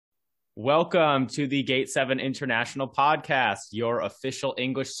Welcome to the Gate 7 International Podcast, your official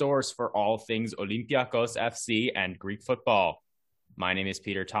English source for all things Olympiacos FC and Greek football. My name is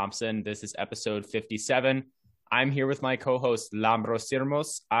Peter Thompson. This is episode 57. I'm here with my co-hosts Lambros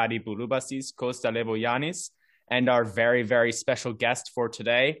Sirmos, Adi Bulubasis, Costa Leboyanis, and our very, very special guest for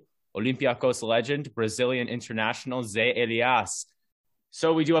today, Olympiacos legend, Brazilian international Zé Elias.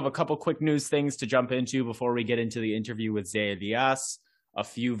 So we do have a couple quick news things to jump into before we get into the interview with Zé Elias. A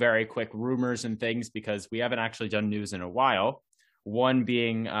few very quick rumors and things because we haven't actually done news in a while. One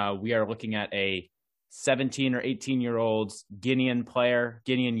being we are looking at a 17 or 18-year-old Guinean player,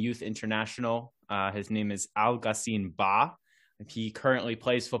 Guinean Youth International. His name is Algacin Ba. He currently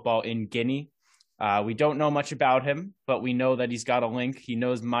plays football in Guinea. We don't know much about him, but we know that he's got a link. He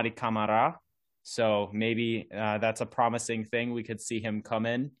knows Mari Camara, so maybe that's a promising thing. We could see him come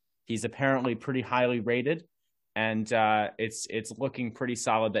in. He's apparently pretty highly rated, and it's looking pretty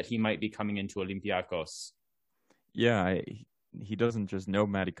solid that he might be coming into Olympiacos. Yeah, he doesn't just know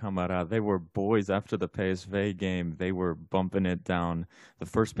Mari Camara. They were boys after the PSV game. They were bumping it down. The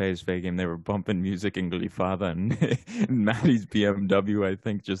first PSV game, they were bumping music in Glifada and Matty's BMW, I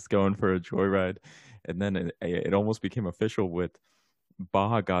think, just going for a joyride. And then it almost became official with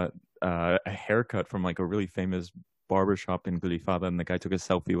Baha got a haircut from like a really famous barbershop in Glifada, and the guy took a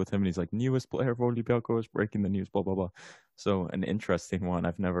selfie with him, and he's like, newest player for Olympiacos, breaking the news, blah, blah, blah. So an interesting one.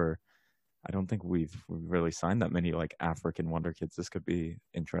 I don't think we've really signed that many like African wonder kids. This could be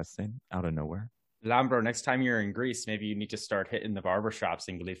interesting out of nowhere. Lambro, next time you're in Greece, maybe you need to start hitting the barbershops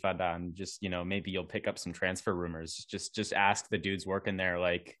in Glifada and just, maybe you'll pick up some transfer rumors. Just ask the dudes working there,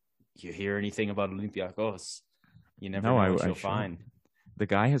 like, you hear anything about Olympiacos? You never know what you'll find. The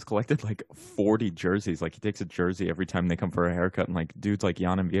guy has collected like 40 jerseys. Like he takes a jersey every time they come for a haircut, and like dudes like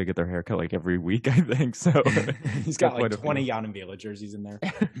Jan and Villa get their haircut like every week, I think. So he's got like 20 Jan and Villa jerseys in there.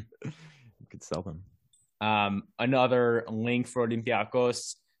 You could sell them. Another link for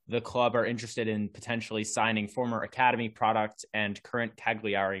Olympiacos. The club are interested in potentially signing former academy product and current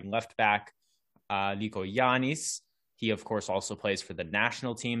Cagliari left back Liko Yanis. He, of course, also plays for the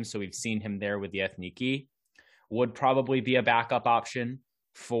national team, so we've seen him there with the Ethniki. Would probably be a backup option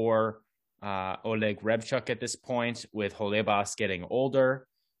for Oleg Rebchuk at this point, with Holebas getting older.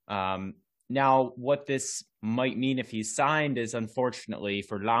 Now, what this might mean if he's signed is, unfortunately,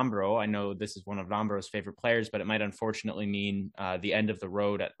 for Lambro, I know this is one of Lambro's favorite players, but it might unfortunately mean the end of the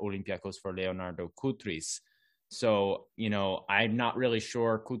road at Olympiacos for Leonardo Koutris. So, I'm not really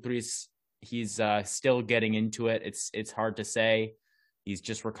sure. Koutris, he's still getting into it. It's hard to say. He's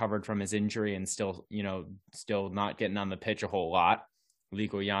just recovered from his injury and still not getting on the pitch a whole lot.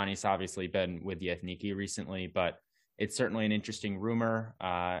 Liko Yanis obviously been with the Ethniki recently, but it's certainly an interesting rumor.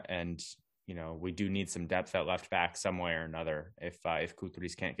 And we do need some depth at left back some way or another if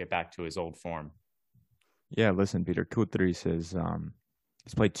Koutris can't get back to his old form. Yeah, listen, Peter, Koutris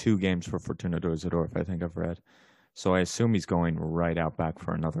he's played 2 games for Fortuna Düsseldorf, I think I've read. So I assume he's going right out back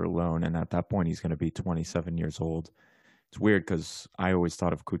for another loan, and at that point he's going to be 27 years old. It's weird because I always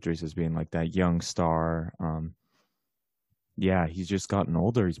thought of Koutris as being like that young star. Yeah, he's just gotten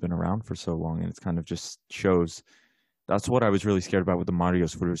older. He's been around for so long, and it's kind of just shows. That's what I was really scared about with the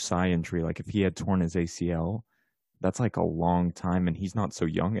Marius Vrusai injury. Like if he had torn his ACL, that's like a long time, and he's not so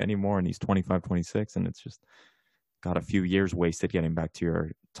young anymore, and he's 25, 26, and it's just got a few years wasted getting back to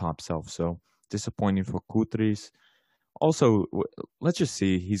your top self. So disappointing for Koutris. Also, let's just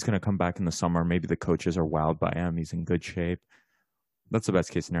see. He's going to come back in the summer. Maybe the coaches are wowed by him. He's in good shape. That's the best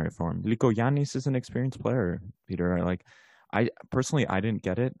case scenario for him. Liko Yanis is an experienced player, Peter. I personally, I didn't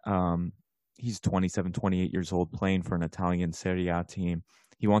get it. He's 27, 28 years old, playing for an Italian Serie A team.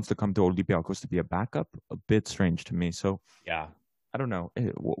 He wants to come to Olympiacos to be a backup. A bit strange to me. So, yeah, I don't know.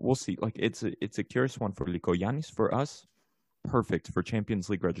 We'll see. Like it's a curious one for Liko Yanis. For us, perfect. For Champions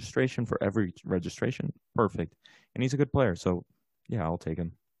League registration, for every registration, perfect. And he's a good player. So, yeah, I'll take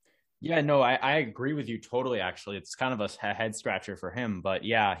him. Yeah, no, I agree with you totally, actually. It's kind of a head scratcher for him. But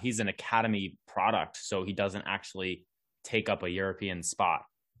yeah, he's an academy product, so he doesn't actually take up a European spot,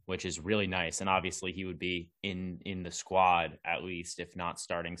 which is really nice. And obviously he would be in the squad, at least, if not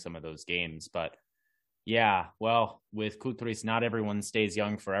starting some of those games. But yeah, well, with Koutris, not everyone stays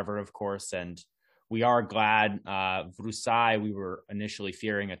young forever, of course. And we are glad Vrusai, we were initially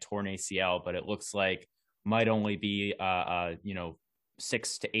fearing a torn ACL, but it looks like might only be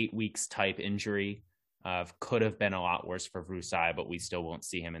 6 to 8 weeks type injury. Could have been a lot worse for Vrusai, but we still won't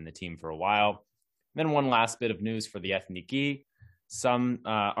see him in the team for a while. Then one last bit of news for the Ethniki. Some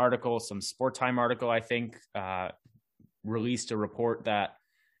Sport Time article, I think, released a report that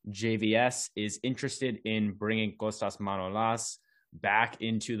JVS is interested in bringing Kostas Manolas, back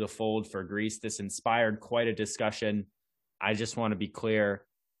into the fold for Greece. This inspired quite a discussion. I just want to be clear.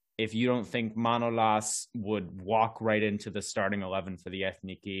 If you don't think Manolas would walk right into the starting 11 for the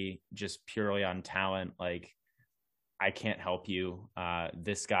Ethniki just purely on talent, like, I can't help you.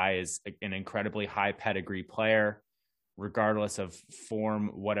 This guy is an incredibly high pedigree player. Regardless of form,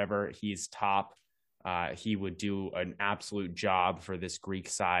 whatever, he's top. He would do an absolute job for this Greek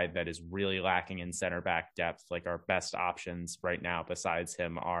side that is really lacking in center back depth. Like, our best options right now besides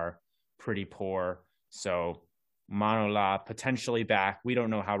him are pretty poor. So Manola potentially back. We don't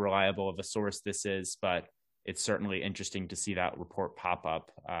know how reliable of a source this is, but it's certainly interesting to see that report pop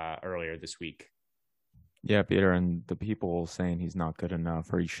up earlier this week. Yeah, Peter, and the people saying he's not good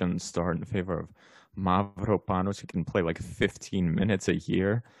enough or he shouldn't start in favor of Mavropanos, who can play like 15 minutes a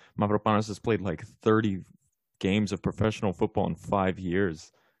year. Mavropanos has played like 30 games of professional football in 5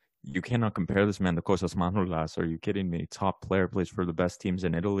 years. You cannot compare this man to Kostas Manolas. Are you kidding me? Top player, plays for the best teams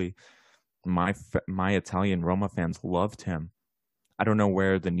in Italy. My Italian Roma fans loved him. I don't know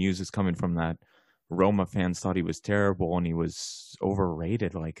where the news is coming from that Roma fans thought he was terrible and he was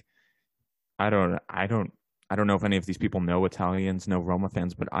overrated. Like, I don't know if any of these people know Italians, know Roma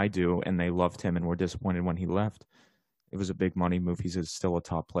fans, but I do, and they loved him and were disappointed when he left. It was a big money move. He's still a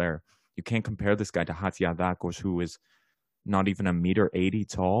top player. You can't compare this guy to Hatzidakis, who is not even 1.80 meters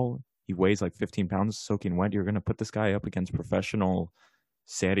tall. He weighs like 15 pounds soaking wet. You're going to put this guy up against professional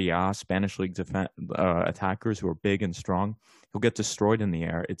Serie A, Spanish League attackers who are big and strong. He'll get destroyed in the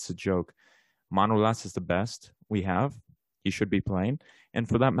air. It's a joke. Manolas is the best we have. He should be playing. And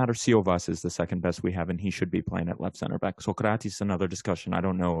for that matter, Siovas is the second best we have, and he should be playing at left center back. Sokratis is another discussion. I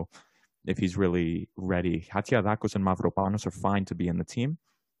don't know if he's really ready. Hatzidakis and Mavropanos are fine to be in the team,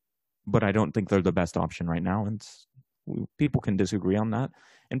 but I don't think they're the best option right now. And people can disagree on that,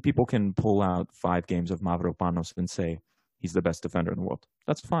 and people can pull out 5 games of Mavropanos and say he's the best defender in the world.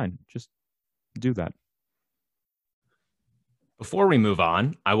 That's fine. Just do that. Before we move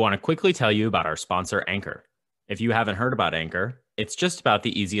on, I want to quickly tell you about our sponsor, Anchor. If you haven't heard about Anchor, it's just about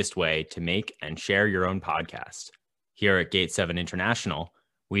the easiest way to make and share your own podcast. Here at Gate 7 International,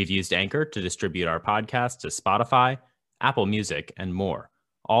 we've used Anchor to distribute our podcast to Spotify, Apple Music, and more,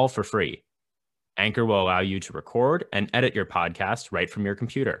 all for free. Anchor will allow you to record and edit your podcast right from your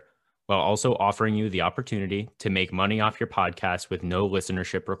computer, while also offering you the opportunity to make money off your podcast with no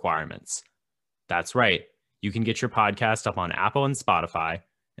listenership requirements. That's right, you can get your podcast up on Apple and Spotify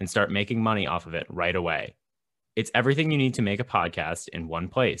and start making money off of it right away. It's everything you need to make a podcast in one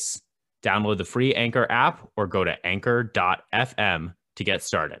place. Download the free Anchor app or go to anchor.fm to get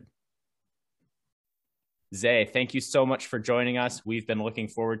started. Zay, thank you so much for joining us. We've been looking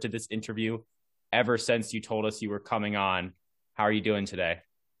forward to this interview ever since you told us you were coming on. How are you doing today?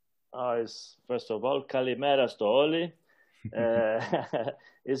 First of all, Kalimera sto Oli.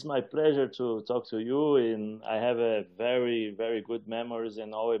 It's my pleasure to talk to you, and I have a very, very good memories,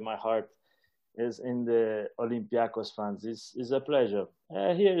 and all in my heart is in the Olympiacos fans. It's a pleasure.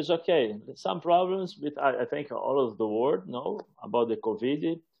 Here is okay. Some problems with, I think, all of the world know about the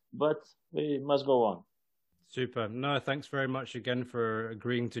COVID, but we must go on. Super. No, thanks very much again for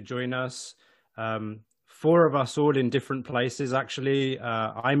agreeing to join us. 4 of us all in different places, actually.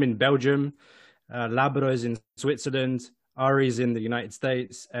 I'm in Belgium, Labro is in Switzerland, Ari's in the United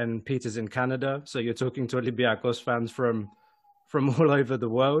States, and Peter's in Canada. So you're talking to Olympiacos fans from all over the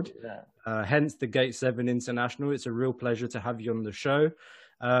world. Yeah. Hence the Gate 7 International. It's a real pleasure to have you on the show.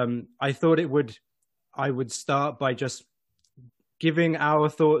 I thought I would start by just giving our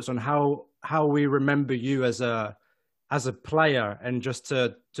thoughts on how we remember you as a player, and just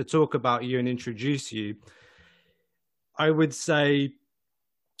to talk about you and introduce you. I would say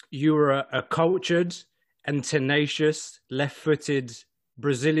you were a cultured and tenacious left-footed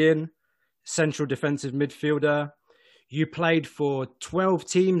Brazilian central defensive midfielder. You played for 12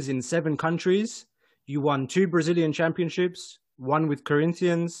 teams in 7 countries. You won 2 Brazilian championships, one with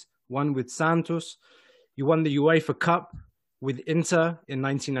Corinthians, one with Santos. You won the UEFA Cup with Inter in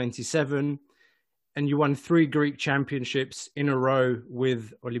 1997. And you won 3 Greek championships in a row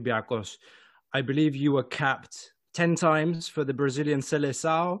with Olympiacos. I believe you were capped 10 times for the Brazilian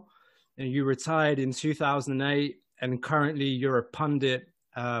Seleção, and you retired in 2008, and currently you're a pundit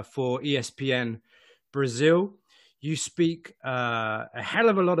for ESPN Brazil. You speak a hell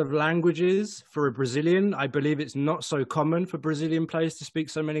of a lot of languages for a Brazilian. I believe it's not so common for Brazilian players to speak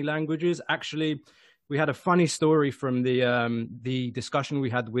so many languages. Actually, we had a funny story from the discussion we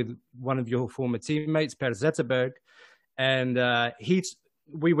had with one of your former teammates, Per Zetterberg, and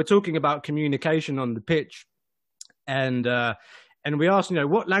we were talking about communication on the pitch, and we asked,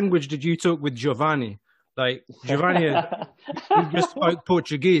 what language did you talk with Giovanni? Like Giovanni he just spoke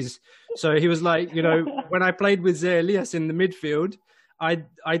Portuguese. So he was like, when I played with Zé Elias in the midfield, I'd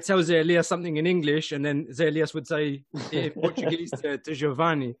tell Zé Elias something in English, and then Zé Elias would say in Portuguese to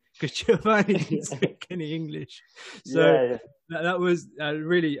Giovanni, because Giovanni didn't speak any English. So that was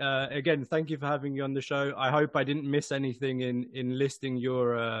really, again, thank you for having me on the show. I hope I didn't miss anything in listing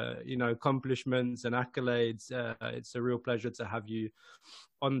your, accomplishments and accolades. It's a real pleasure to have you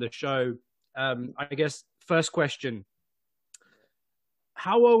on the show. I guess first question,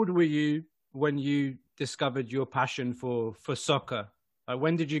 how old were you when you discovered your passion for soccer?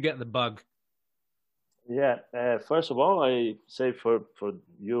 When did you get the bug? First of all, I say for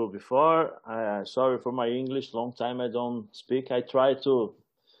you before, sorry for my English, long time I don't speak. I try to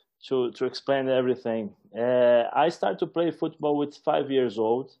explain everything. I started to play football with 5 years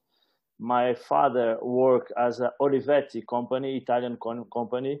old. My father worked as a Olivetti company, Italian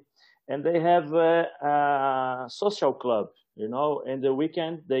company, and they have a social club, and the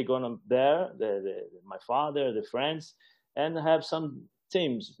weekend they gonna there, my father, the friends, and have some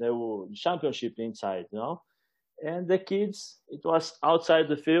teams, there were championship inside, and the kids, it was outside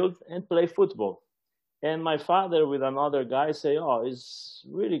the field and play football. And my father with another guy say, oh, it's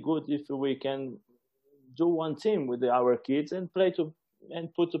really good if we can do one team with our kids and play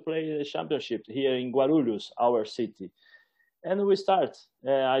the championship here in Guarulhos, our city. And we start.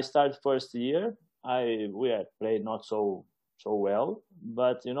 I start first year. We had played not so well,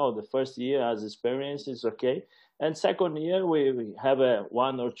 but the first year as experience is okay. And second year we have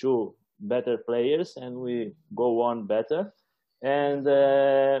one or two better players, and we go on better. And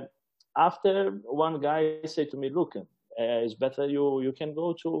after, one guy said to me, "Look, it's better you can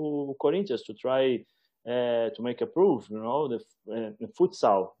go to Corinthians to try to make a proof, the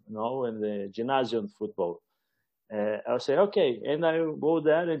futsal, and the gymnasium football." I'll say, okay. And I go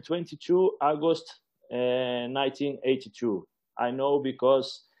there in 22 August 1982. I know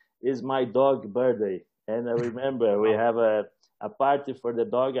because it's my dog birthday. And I remember we have a party for the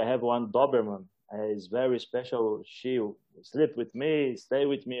dog. I have one Doberman. It's very special. She sleep with me, stay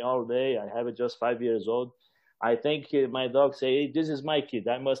with me all day. I have it just 5 years old. I think my dog say, hey, this is my kid.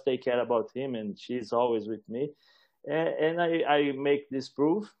 I must take care about him. And she's always with me. And I make this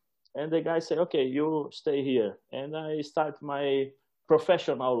proof. And the guy say, okay, you stay here. And I start my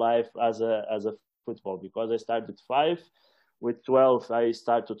professional life as a football, because I started with 5. With 12, I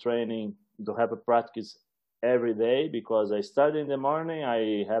start to training to have a practice every day, because I study in the morning.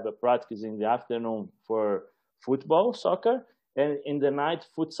 I have a practice in the afternoon for football, soccer, and in the night,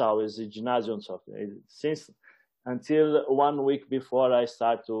 futsal is the gymnasium soccer. Since until 1 week before I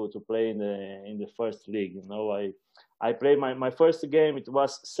start to play in the first league, I played my first game. It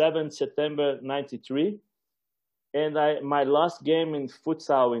was 7 September 93, and my last game in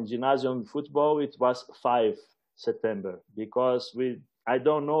futsal in gymnasium football, it was 5 September, because I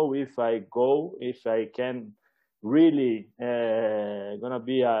don't know if I can really gonna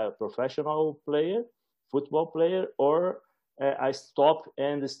be a professional player, football player, or I stop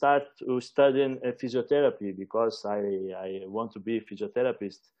and start to studying physiotherapy, because I want to be a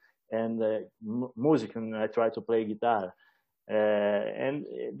physiotherapist, and music, and I try to play guitar. And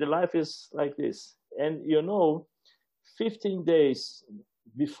the life is like this. And 15 days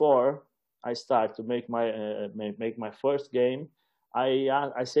before I start to make my first game,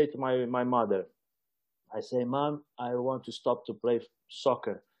 I say to my mother, I say, Mom, I want to stop to play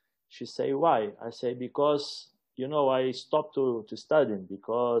soccer. She say, why? I say, because I stopped to studying,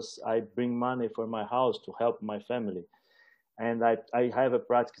 because I bring money for my house to help my family. And I have a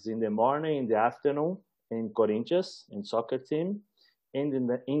practice in the morning, in the afternoon, in Corinthians, in soccer team. And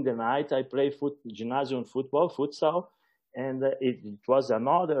in the night, I play gymnasium football, futsal. And it was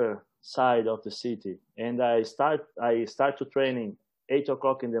another side of the city. And I start to training 8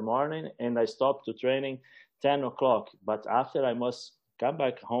 o'clock in the morning, and I stop to training 10 o'clock. But after, I must come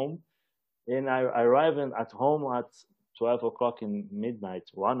back home, and I arrive at home at 12 o'clock in midnight,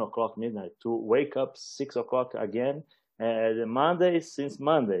 1 o'clock midnight, to wake up 6 o'clock again. Since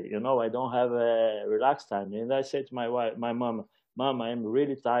Monday, I don't have a relaxed time. And I said to my mom, I'm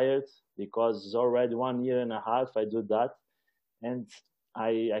really tired, because it's already 1 year and a half I do that, and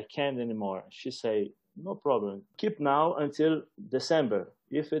I can't anymore. She say, no problem. Keep now until December.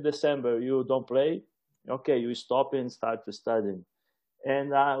 If in December you don't play, okay, you stop and start to studying.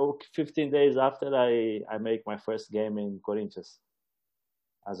 And 15 days after, I make my first game in Corinthians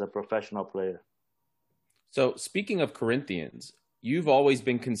as a professional player. So speaking of Corinthians, you've always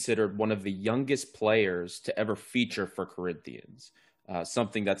been considered one of the youngest players to ever feature for Corinthians,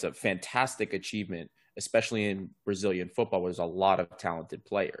 something that's a fantastic achievement, especially in Brazilian football, where there's a lot of talented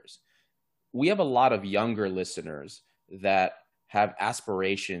players. we have a lot of younger listeners that have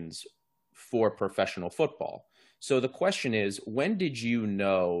aspirations for professional football. So the question is, when did you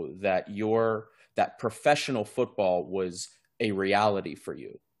know that that professional football was a reality for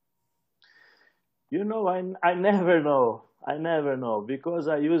you? You know, I never know. I never know because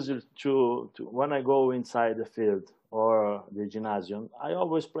I used to when I go inside the field or the gymnasium, I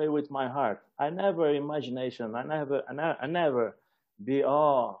always play with my heart. I never imagination. I never be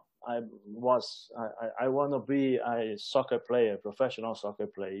I want to be a soccer player, professional soccer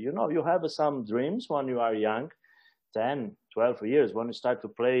player. You know, you have some dreams when you are young, 10, 12 years, when you start to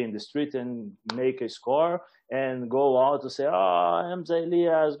play in the street and make a score and go out to say, oh, I am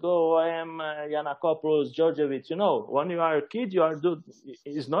Elias, go, I am Yanakopoulos, Georgievich. You know, when you are a kid,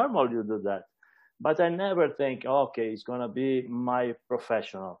 it's normal you do that. But I never think, okay, it's going to be my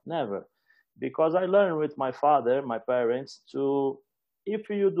professional. Never. Because I learned with my father, my parents, if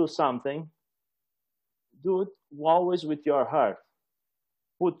you do something, do it always with your heart.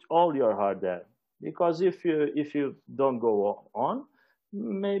 Put all your heart there. Because if you don't go on,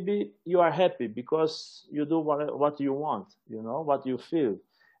 maybe you are happy because you do what you want, you know, what you feel.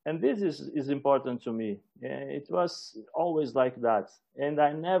 And this is important to me. It was always like that. And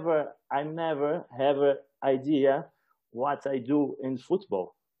I never have an idea what I do in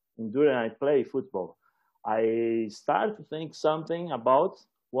football, during I play football. I start to think something about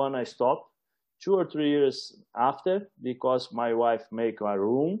when I stopped 2 or 3 years after, because my wife make a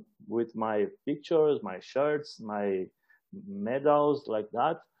room with my pictures, my shirts, my medals, like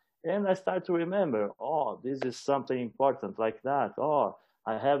that. And I start to remember, oh, this is something important like that. Oh,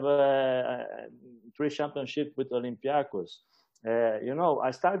 I have 3 championships with Olympiacos. You know,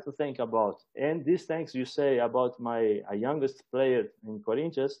 I start to think about, and these things you say about my youngest player in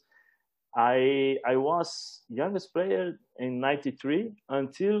Corinthians, I was youngest player in 93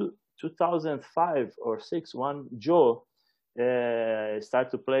 until 2005 or 6 when Joe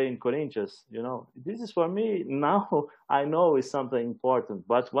started to play in Corinthians. You know, this is for me now. I know it's something important,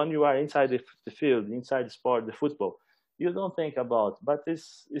 but when you are inside the field, inside the sport, the football, you don't think about. But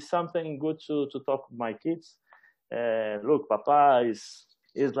it's something good to talk with my kids. Look, Papa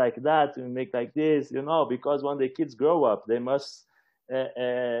is like that. We make like this, you know, because when the kids grow up, they must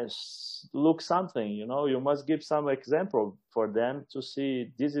look something, you know. You must give some example for them to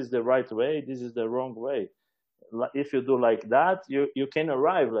see this is the right way, this is the wrong way. If you do like that, you can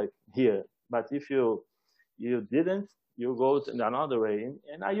arrive like here. But if you didn't, you go to another way.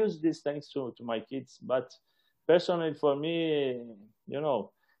 And I use these things to my kids. But personally, for me, you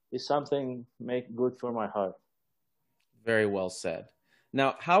know, it's something make good for my heart. Very well said.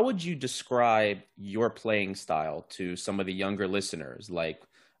 Now, how would you describe your playing style to some of the younger listeners,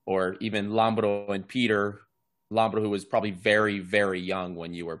 or even Lambro and Peter? Lambro, who was probably very, very young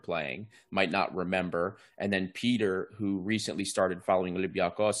when you were playing, might not remember. And then Peter, who recently started following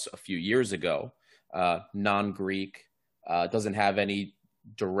Olympiacos a few years ago, non-Greek, doesn't have any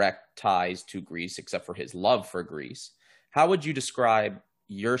direct ties to Greece except for his love for Greece. How would you describe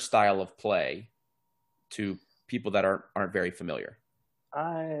your style of play to people that aren't very familiar?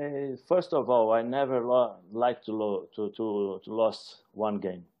 First of all, I never like to lose one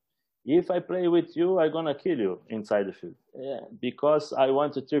game. If I play with you, I'm gonna kill you inside the field. Yeah, because I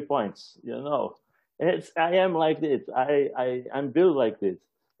want the 3 points. You know, I am like this. I'm built like this,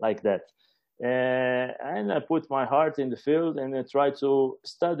 like that. And I put my heart in the field and I try to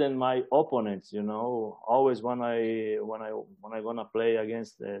study my opponents. You know, always when I gonna play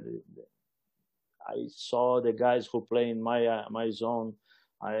against I saw the guys who play in my zone,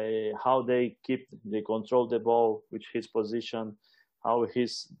 how they control the ball, which his position, how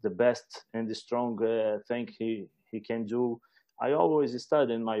he's the best and the strong thing he can do. I always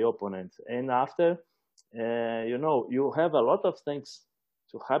study my opponent, and after, you know, you have a lot of things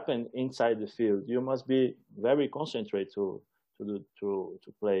to happen inside the field. You must be very concentrated to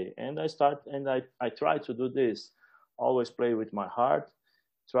play. And I try to do this. Always play with my heart.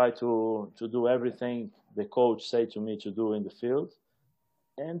 Try to do everything the coach say to me to do in the field,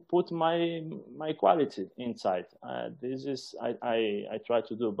 and put my quality inside. This is I try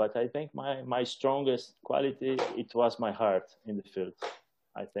to do, but I think my strongest quality, it was my heart in the field,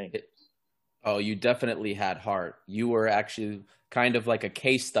 I think. Oh, you definitely had heart. You were actually kind of like a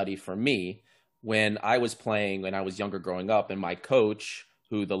case study for me when I was playing, when I was younger growing up, and my coach,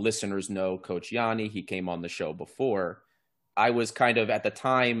 who the listeners know, Coach Yanni, he came on the show before. I was kind of, at the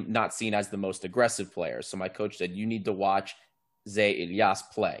time, not seen as the most aggressive player. So my coach said, you need to watch Zé Elias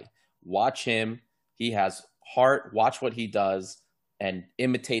play. Watch him. He has heart. Watch what he does and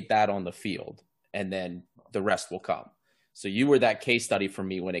imitate that on the field. And then the rest will come. So you were that case study for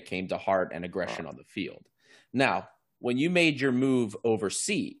me when it came to heart and aggression on the field. Now, when you made your move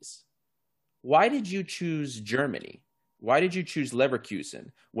overseas, why did you choose Germany? Why did you choose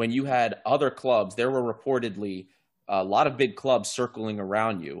Leverkusen when you had other clubs? There were reportedly a lot of big clubs circling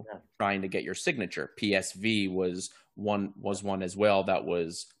around you trying to get your signature. PSV was one as well that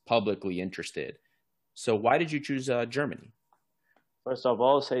was publicly interested. So why did you choose Germany? First of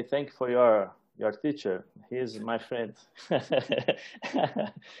all, say thank you for your teacher. He's my friend.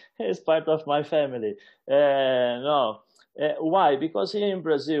 He's part of my family. Why? Because here in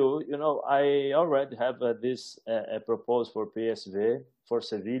Brazil, I already have this proposal for PSV, for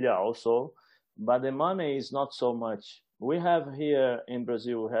Sevilla also, but the money is not so much. We have here in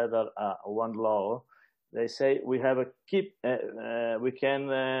Brazil, we have one law. They say we have we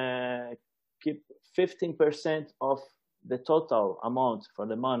can keep 15% of the total amount for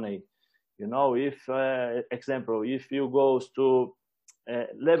the money. If, example, if you go to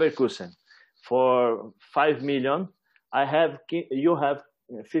Leverkusen for 5 million, you have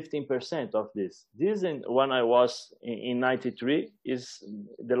 15% of this. This when I was in 93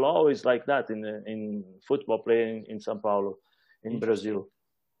 the law is like that in football playing in São Paulo, in Brazil.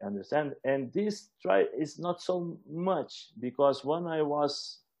 Understand? And this is not so much, because when I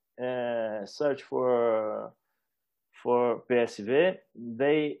was search for PSV,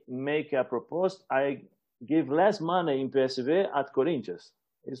 they make a proposal. I give less money in PSV at Corinthians.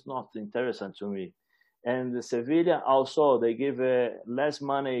 It's not interesting to me. And the Sevilla also, they give less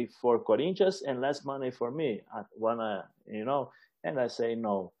money for Corinthians and less money for me at and I say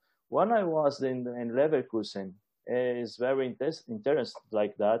no. When I was in Leverkusen, it's very interesting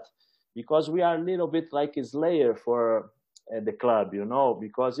like that, because we are a little bit like a slayer for the club,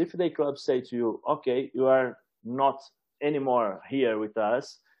 because if the club say to you, okay, you are not anymore here with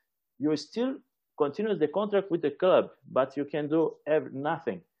us, you still continue the contract with the club, but you can do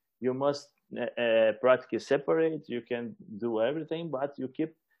nothing. You must practically separate. You can do everything, but you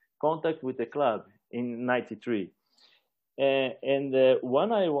keep contact with the club in 93. And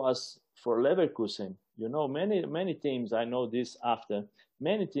when I was for Leverkusen, many teams, I know this after,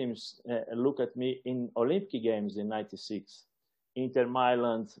 many teams look at me in Olympic Games in 96. Inter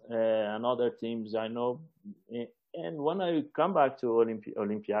Milan and other teams I know. And when I come back to the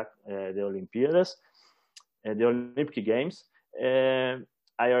Olympiadas, the Olympic Games,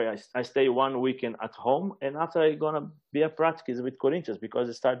 I stay 1 weekend at home, and after I'm gonna be a practice with Corinthians because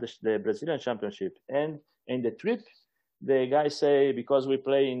it started the Brazilian Championship. And in the trip, the guys say, because we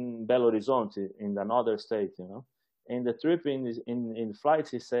play in Belo Horizonte in another state, in the trip in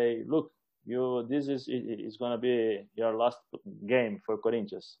flights, he say, look, this is gonna be your last game for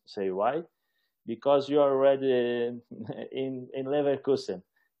Corinthians. I say, why? Because you are already in Leverkusen.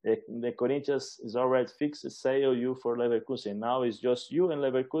 The Corinthians is already fixed to sell you for Leverkusen. Now it's just you and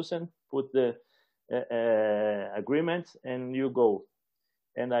Leverkusen put the agreement and you go.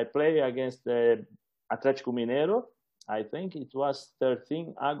 And I play against the Atlético Mineiro. I think it was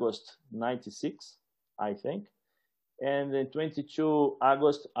 13 August 96, I think. And in 22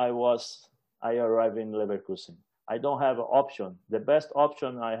 August, I arrived in Leverkusen. I don't have an option. The best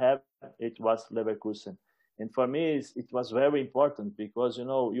option I have, it was Leverkusen. And for me, it was very important because,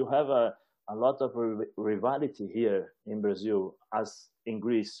 you have a lot of rivalry here in Brazil, as in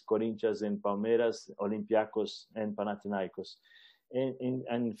Greece, Corinthians and Palmeiras, Olympiacos and Panathinaikos.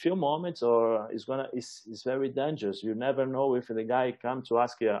 In few moments, it's very dangerous. You never know if the guy come to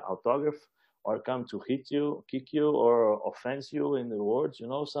ask you an autograph or come to hit you, kick you, or offense you in the words,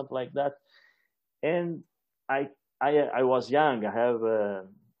 something like that. And I was young.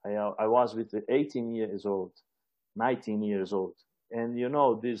 I was with 18 years old, 19 years old. And,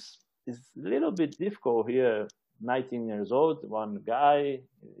 this is a little bit difficult here, 19 years old, one guy,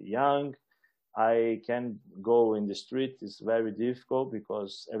 young. I can go in the street. It's very difficult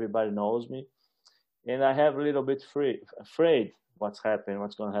because everybody knows me. And I have a little bit afraid what's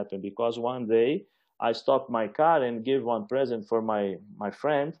going to happen. Because one day I stopped my car and give one present for my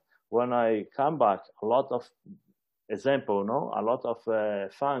friend. When I come back, a lot of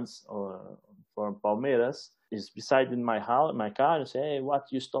fans from Palmeiras is beside in my car and say, hey,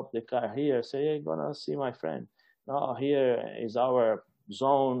 what, you stop the car here? I say, hey, gonna see my friend. No, here is our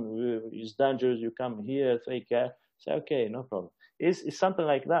zone. It's dangerous. You come here, take care. I say, okay, no problem. It's something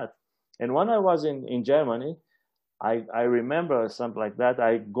like that. And when I was in Germany, I remember something like that.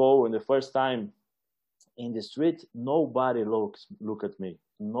 I go in the first time in the street, nobody look at me.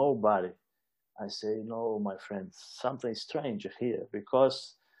 Nobody. I say, no, my friend, something strange here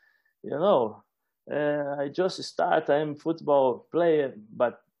because, I just start, I'm a football player,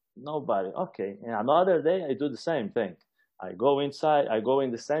 but nobody. Okay. And another day I do the same thing. I go inside, I go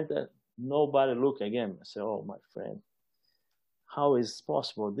in the center, nobody look again. I say, oh, my friend, how is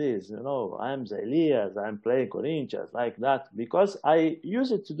possible this? You know, I'm Elias, I'm playing Corinthians, like that, because I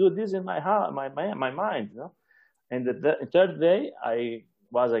used to do this in my heart, my mind, you know. And the third day, I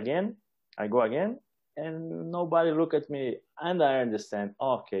go again, and nobody look at me, and I understand,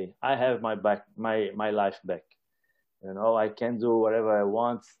 okay, I have my life back. You know, I can do whatever I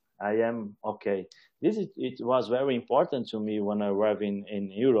want. I am okay. It was very important to me when I arrived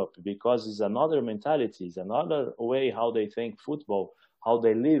in Europe, because it's another mentality, it's another way how they think football, how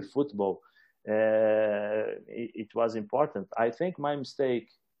they live football. It was important. I think my mistake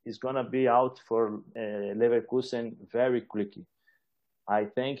is going to be out for Leverkusen very quickly. I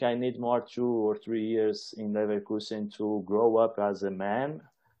think I need more 2 or 3 years in Leverkusen to grow up as a man,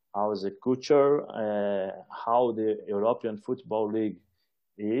 as a culture, how the European Football League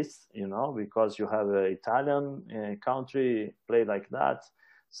is, you know, because you have an Italian country play like that.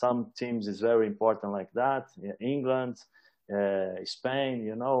 Some teams is very important like that. England, Spain,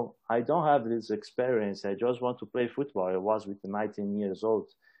 you know. I don't have this experience. I just want to play football. I was with 19 years old.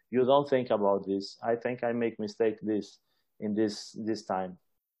 You don't think about this. I think I make mistake in this time.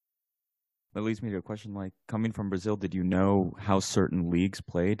 That leads me to a question, like, coming from Brazil, did you know how certain leagues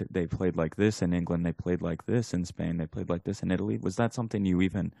played? They played like this in England, they played like this in Spain, they played like this in Italy. Was that something you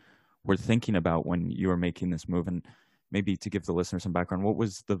even were thinking about when you were making this move? And maybe to give the listener some background, what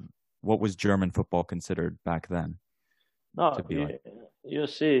was German football considered back then? No, you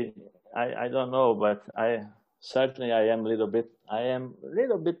see, I don't know, but I am a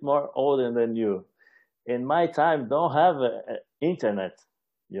little bit more older than you. In my time, don't have internet.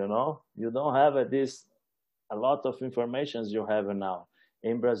 You know, you don't have a lot of information you have now.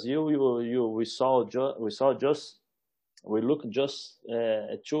 In Brazil, we look just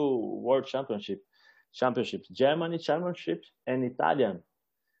 2 world championships, Germany championship and Italian.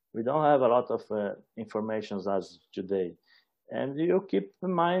 We don't have a lot of information as today. And you keep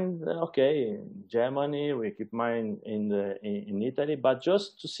in mind, okay, Germany, we keep in mind in Italy, but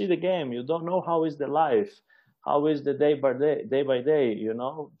just to see the game, you don't know how is the life. How is the day by day, you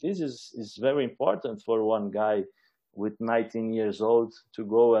know? This is very important for one guy with 19 years old to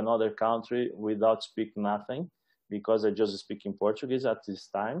go another country without speaking nothing, because I just speak in Portuguese at this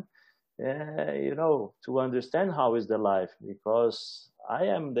time, you know, to understand how is the life, because I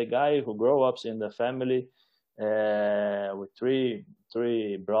am the guy who grew up in the family with three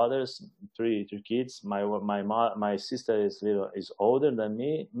brothers, three kids. My sister is older than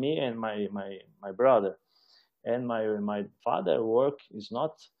me and my brother. And my father work is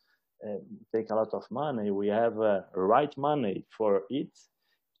not take a lot of money. We have right money for it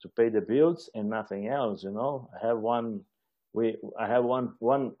to pay the bills and nothing else. You know, I have one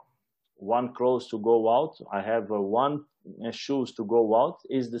clothes to go out. I have one shoes to go out.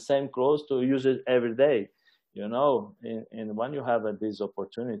 Is the same clothes to use it every day. You know, and when you have this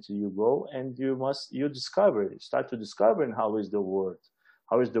opportunity, you go and you start to discover how is the world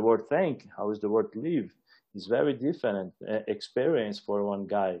think, how is the world live. It's very different experience for one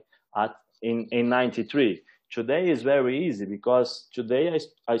guy in 93. Today is very easy, because today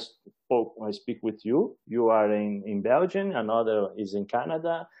I speak with you. You are in Belgium, another is in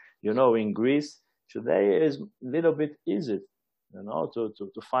Canada, you know, in Greece. Today is a little bit easy, you know,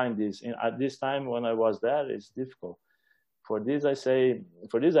 to find this. And at this time when I was there, it's difficult. For this I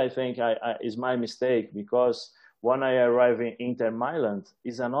think is my mistake, because when I arrive in Inter Milan,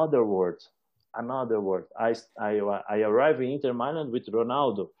 is another word. I arrive in Inter Milan with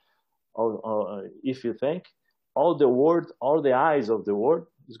Ronaldo. If you think all the eyes of the world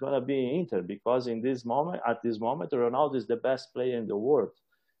is going to be in Inter, because at this moment, Ronaldo is the best player in the world.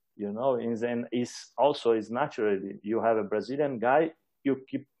 You know, and then it's naturally you have a Brazilian guy, you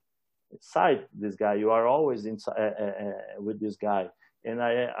keep inside this guy. You are always inside with this guy, and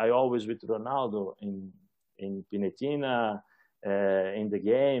I always with Ronaldo in Pinetina. In the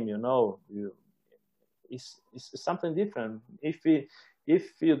game, you know, it's something different. If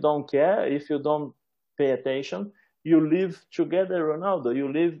you don't care, if you don't pay attention, you live together Ronaldo. You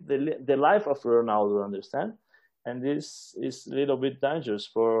live the life of Ronaldo, understand? And this is a little bit dangerous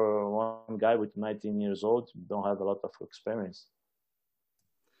for one guy with 19 years old, don't have a lot of experience.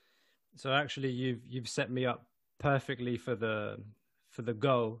 So actually, you've set me up perfectly for the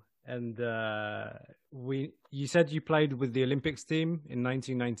goal. And you said you played with the Olympics team in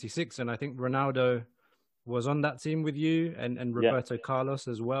 1996, and I think Ronaldo was on that team with you, and Roberto Carlos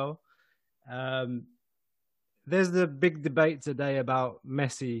as well. There's the big debate today about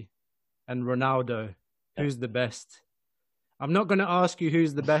Messi and Ronaldo. Who's the best? I'm not going to ask you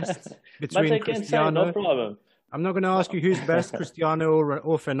who's the best between but I can Cristiano. say, no problem. I'm not going to ask you who's best, Cristiano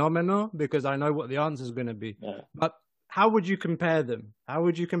or Fenomeno, because I know what the answer is going to be. Yeah. But how would you compare them? How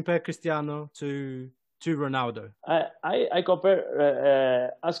would you compare Cristiano to Ronaldo? I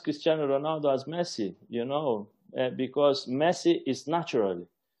compare as Cristiano Ronaldo as Messi, because Messi is naturally.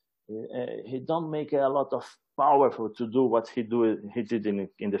 He don't make a lot of powerful to do what he did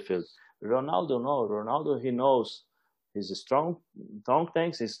in the field. Ronaldo, no. Ronaldo, he knows he's a strong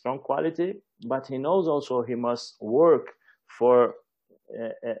things, his strong quality, but he knows also he must work for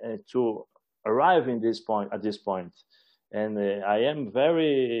to arrive at this point. And I am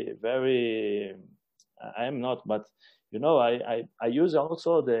very, very. I am not, but I use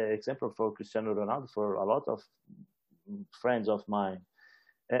also the example for Cristiano Ronaldo for a lot of friends of mine,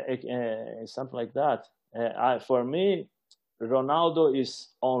 something like that. For me, Ronaldo is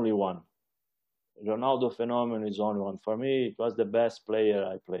only one. Ronaldo phenomenon is only one. For me, it was the best player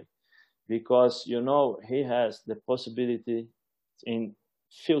I played because he has the possibility in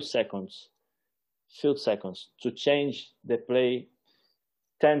few seconds to change the play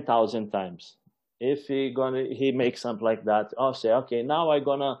 10,000 times. If he makes something like that, I'll say, okay, now I'm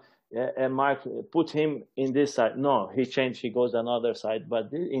gonna put him in this side. No, he goes another side.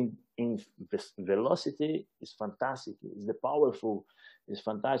 But in velocity is fantastic. It's the powerful. It's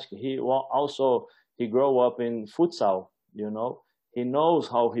fantastic. He grew up in futsal. He knows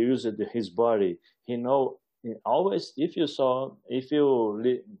how he uses his body. Always. If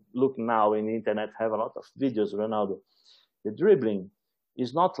you look now in the internet, have a lot of videos. Ronaldo, the dribbling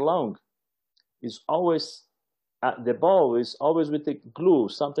is not long. It's always the ball is always with the glue,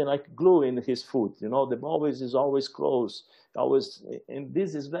 something like glue in his foot. The ball is always close, always, and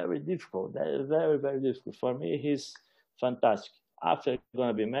this is very difficult. That is very, very difficult. For me, he's fantastic. After going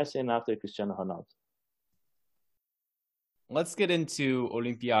to be Messi and after Cristiano Ronaldo. Let's get into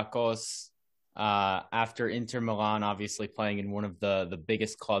Olympiacos. After Inter Milan, obviously playing in one of the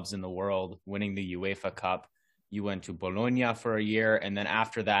biggest clubs in the world, winning the UEFA Cup. You went to Bologna for a year, and then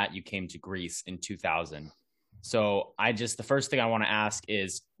after that, you came to Greece in 2000. So the first thing I want to ask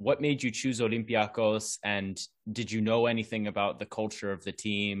is, what made you choose Olympiacos, and did you know anything about the culture of the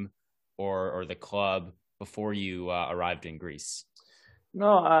team or the club before you arrived in Greece?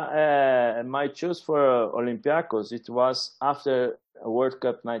 No, my choice for Olympiacos, it was after World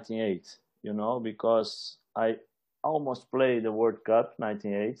Cup 98, because I almost played the World Cup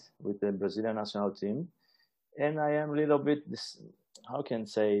 98 with the Brazilian national team. And I am a little bit,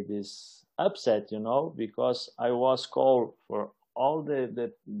 upset, because I was called for all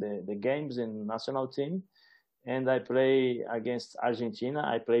the games in national team, and I play against Argentina.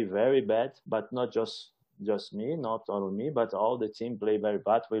 I play very bad, but not just me, not only me, but all the team play very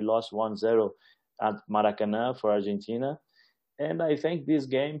bad. We lost 1-0 at Maracanã for Argentina, and I think this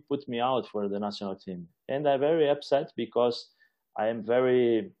game put me out for the national team. And I'm very upset because I am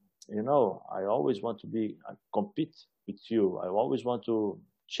very. I always want to compete with you. I always want to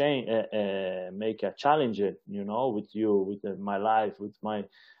make a challenge, with you, with my life, with my.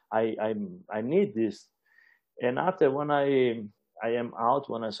 I need this. And after when I am out,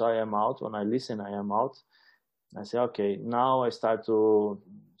 when I saw I am out, when I listen I am out, I say, okay, now I start to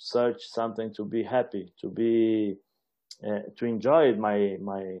search something to be happy, to enjoy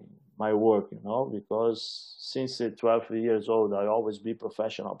my work, because since 12 years old, I always be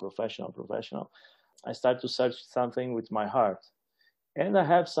professional. I start to search something with my heart. And I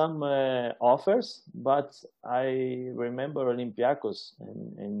have some offers, but I remember Olympiacos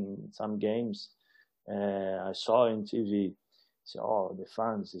in some games I saw in TV. So, the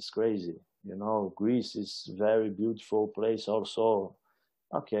fans is crazy. Greece is a very beautiful place also.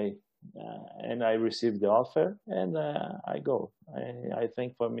 Okay. And I received the offer, and I go. I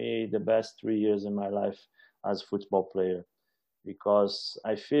think for me the best 3 years in my life as a football player, because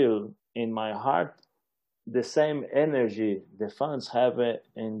I feel in my heart the same energy the fans have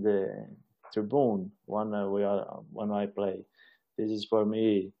in the tribune when I play. This is for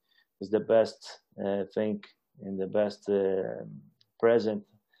me is the best thing and the best present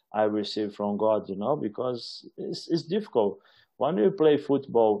I receive from God. Because it's difficult. When you play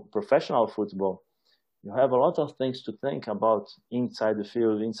football, professional football, you have a lot of things to think about inside the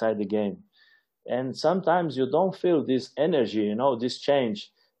field, inside the game. And sometimes you don't feel this energy, this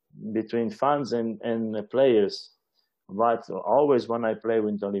change between fans and players. But always when I play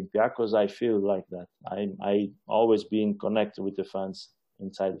with Olympiacos, I feel like that. I always being connected with the fans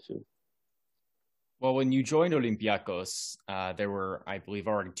inside the field. Well, when you joined Olympiacos, there were, I believe,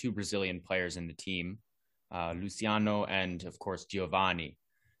 already 2 Brazilian players in the team. Luciano and, of course, Giovanni.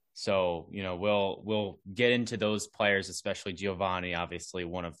 So, we'll get into those players, especially Giovanni, obviously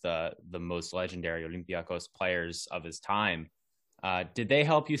one of the most legendary Olympiacos players of his time. Did they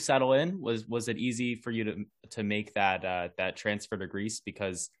help you settle in? Was it easy for you to make that transfer to Greece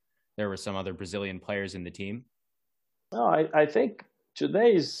because there were some other Brazilian players in the team? No, I think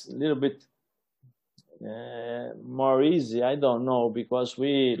today is a little bit more easy. I don't know, because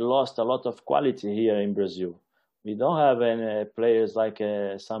we lost a lot of quality here in Brazil. We don't have any players like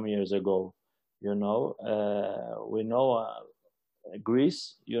some years ago. We know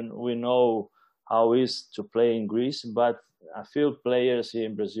Greece. We know how it is to play in Greece, but a few players here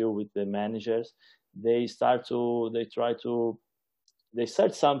in Brazil with the managers, they search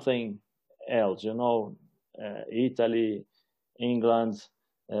something else. Italy, England,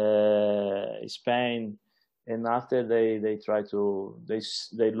 Spain, and after they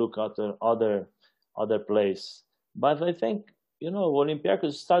look at the other place. But I think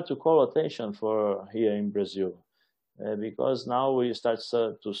Olympiacos start to call attention for here in Brazil, because now we start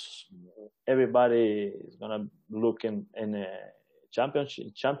to everybody is gonna look in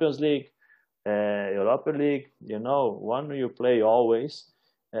Champions League, Europa League. One you play always,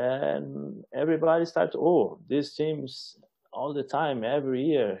 and everybody starts. Oh, these teams all the time, every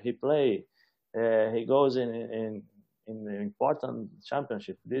year he play. He goes in the important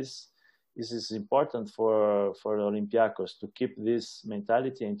championship. This is important for Olympiacos to keep this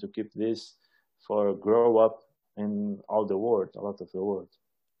mentality and to keep this for grow up in all the world, a lot of the world.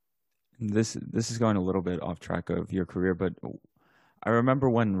 This is going a little bit off track of your career, but I remember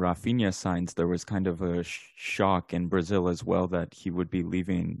when Rafinha signs, there was kind of a shock in Brazil as well that he would be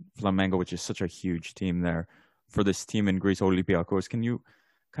leaving Flamengo, which is such a huge team there, for this team in Greece, Olympiacos. Can you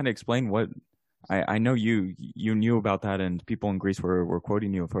kind of explain what? I know you knew about that, and people in Greece were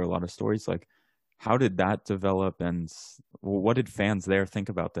quoting you for a lot of stories. Like, how did that develop, and what did fans there think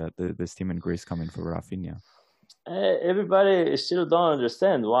about that? This team in Greece coming for Rafinha. Everybody still don't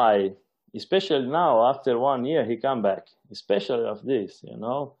understand why, especially now after 1 year he come back, especially of this.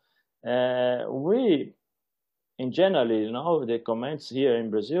 We in general, the comments here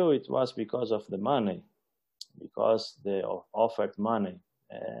in Brazil, it was because of the money, because they offered money.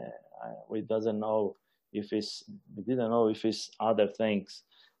 We didn't know if it's other things,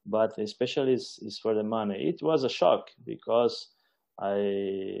 but especially it's for the money. It was a shock because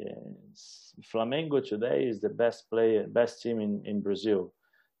Flamengo today is the best team in Brazil,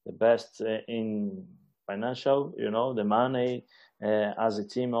 the best in financial. The money, as a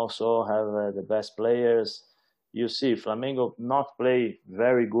team also have the best players. You see, Flamengo not play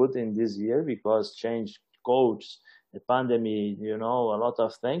very good in this year because changed coach, the pandemic, a lot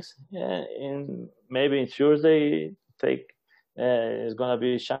of things. Yeah, maybe in Tuesday it's gonna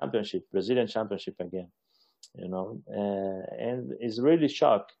be Brazilian championship again. And it's really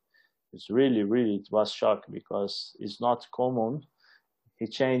shock. It was shock because it's not common. He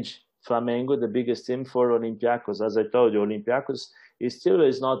changed Flamengo, the biggest team, for Olympiacos. As I told you, Olympiacos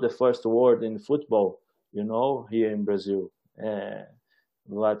is not the first word in football, here in Brazil.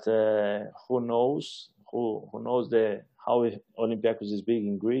 But who knows how Olympiacos is big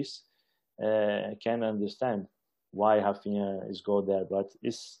in Greece, can understand why Rafinha is go there. But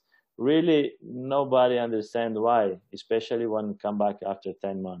it's really nobody understand why, especially when you come back after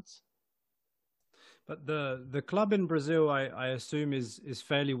 10 months. But the club in Brazil, I assume, is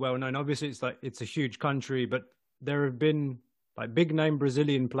fairly well known. Obviously, it's a huge country, but there have been big name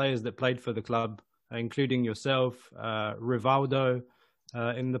Brazilian players that played for the club, including yourself, Rivaldo,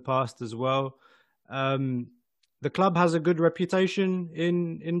 in the past as well. The club has a good reputation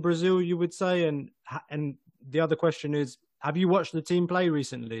in Brazil, you would say. And the other question is, have you watched the team play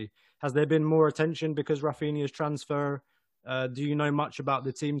recently? Has there been more attention because Rafinha's transfer? Do you know much about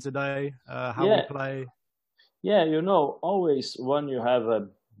the team today? How we play? Yeah, always when you have a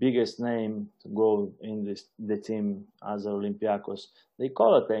biggest name to go in the team as Olympiacos, they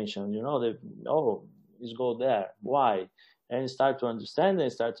call attention. He's go there. Why? And you start to understand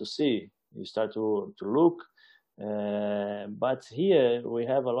and start to see. You start to look. But here we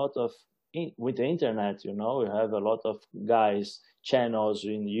have a lot of with the internet. We have a lot of guys channels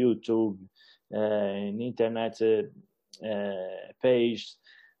in YouTube, in internet page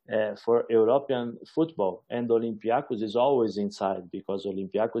for European football, and Olympiacos is always inside because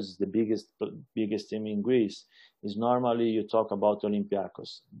Olympiacos is the biggest team in Greece. Is normally you talk about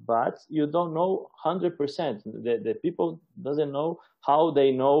Olympiacos, but you don't know 100%. The people doesn't know how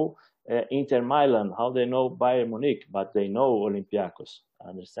they know Inter Milan, how they know Bayern Munich, but they know Olympiacos.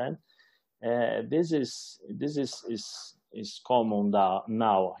 Understand? This is common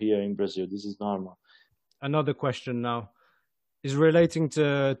now here in Brazil. This is normal. Another question now. is relating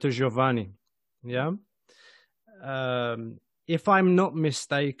to Giovanni. Yeah. If I'm not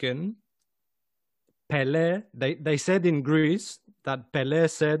mistaken, Pelé, they said in Greece that Pelé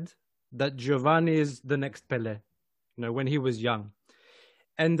said that Giovanni is the next Pelé, when he was young.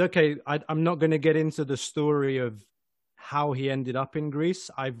 And okay, I'm not going to get into the story of how he ended up in Greece.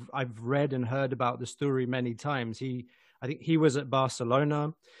 I've read and heard about the story many times. I think he was at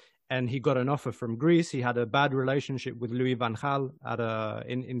Barcelona and he got an offer from Greece. He had a bad relationship with Louis van Gaal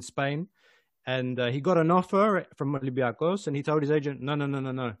in Spain. And he got an offer from Olympiacos and he told his agent,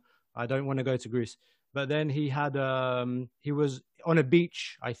 no, I don't want to go to Greece. But then he was on a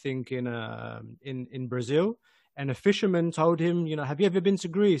beach, I think, in Brazil. And a fisherman told him, have you ever been to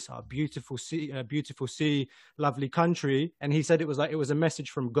Greece? Oh, beautiful sea, lovely country. And he said it was a message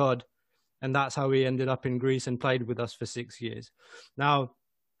from God. And that's how he ended up in Greece and played with us for 6 years. Now,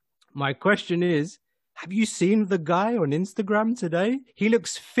 my question is, have you seen the guy on Instagram today? He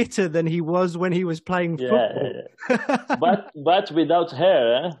looks fitter than he was when he was playing football. Yeah. but without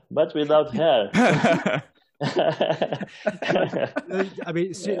hair, eh? But without hair. I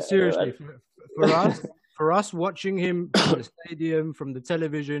mean, seriously, for us watching him from the stadium, from the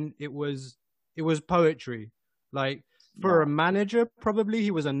television, it was poetry. Like for a manager, probably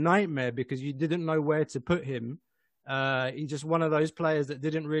he was a nightmare because you didn't know where to put him. He's just one of those players that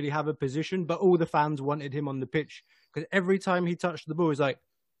didn't really have a position, but all the fans wanted him on the pitch because every time he touched the ball, it's like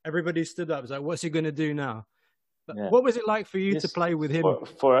everybody stood up. It's like, what's he going to do now? Yeah. What was it like for you to play with him?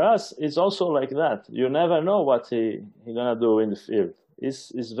 For us, it's also like that. You never know what he gonna do in the field.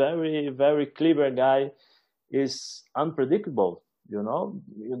 He's very, very clever guy. He's unpredictable. You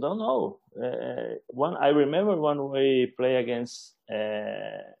don't know. I remember when we play against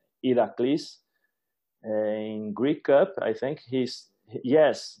Iraklis in Greek Cup. I think he's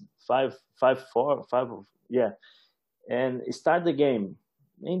 5-4, and he start the game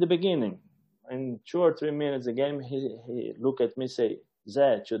in the beginning. In 2 or 3 minutes the game, he look at me and say,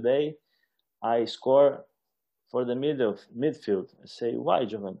 Zé, today I score for the midfield. I say, why,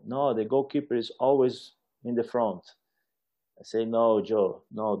 Giovanni? No, the goalkeeper is always in the front. I say, no, Joe,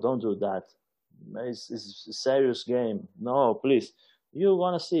 no, don't do that. It's a serious game. No, please. You're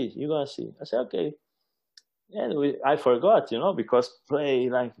going to see. I say, okay. And I forgot, because play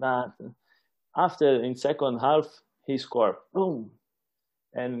like that. After, in second half, he scored. Boom.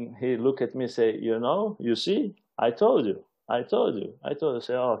 And he looked at me and say, you see, I told you. I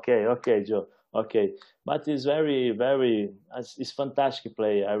say, okay, Joe, okay. But he's very, very, he's fantastic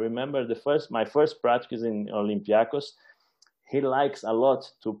player. I remember my first practice in Olympiacos, he likes a lot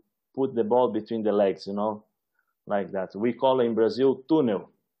to put the ball between the legs, like that. We call it in Brazil, túnel.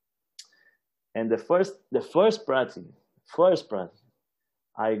 And the first practice,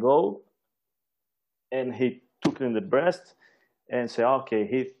 I go and he took in the breast, and say,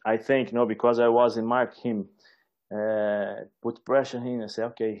 okay, I think, because I wasn't mark him, put pressure on him and say,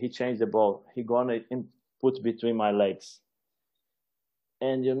 okay, he changed the ball. He gonna put between my legs.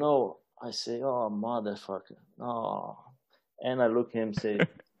 And, I say, oh, motherfucker, no. And I look at him and say,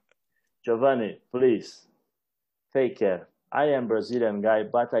 Giovanni, please, take care. I am Brazilian guy,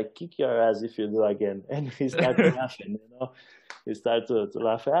 but I kick your ass if you do again. And he started laughing, He started to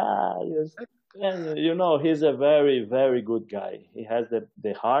laugh. Yes. And, he's a very, very good guy. He has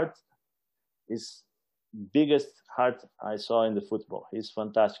the heart. His biggest heart I saw in the football. He's a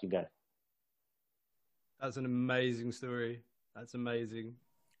fantastic guy. That's an amazing story. That's amazing.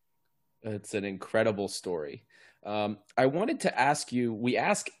 It's an incredible story. I wanted to ask you, we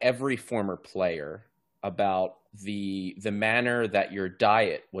ask every former player about the manner that your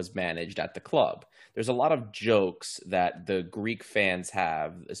diet was managed at the club. There's a lot of jokes that the Greek fans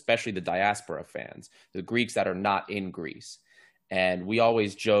have, especially the diaspora fans, the Greeks that are not in Greece. And we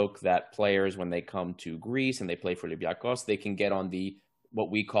always joke that players, when they come to Greece and they play for Olympiacos, they can get on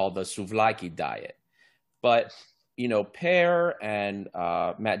what we call the souvlaki diet. But Per and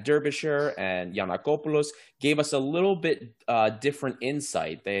Matt Derbyshire and Giannakopoulos gave us a little bit different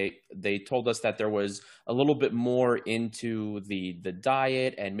insight. They told us that there was a little bit more into the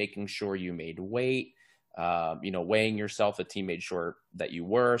diet and making sure you made weight, weighing yourself. The team made sure that you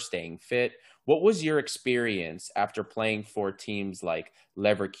were staying fit. What was your experience after playing for teams like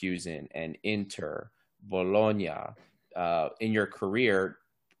Leverkusen and Inter, Bologna in your career?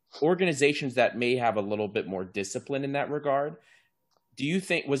 Organizations that may have a little bit more discipline in that regard. Do you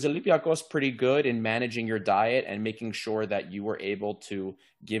think, was Olympiacos pretty good in managing your diet and making sure that you were able to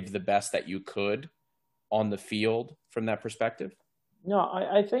give the best that you could on the field from that perspective? No,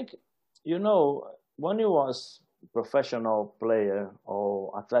 I think, when you was professional player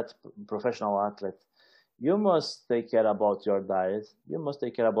or professional athlete, you must take care about your diet. You must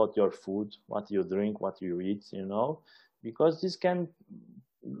take care about your food, what you drink, what you eat, because this can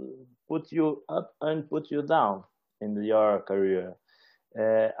put you up and put you down in your career.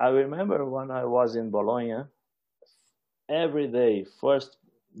 I remember when I was in Bologna, every day, first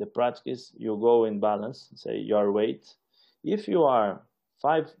the practice, you go in balance, say your weight. If you are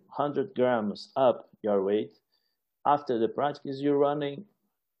 500 grams up your weight, after the practice, you're running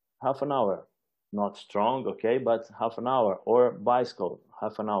half an hour. Not strong, okay, but half an hour, or bicycle,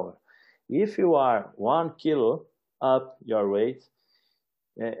 half an hour. If you are 1 kilo up your weight,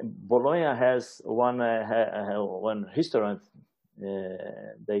 Bologna has one restaurant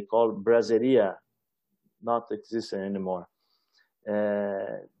they call Brasseria, not existing anymore.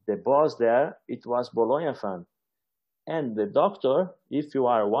 The boss there, it was Bologna fan. And the doctor, if you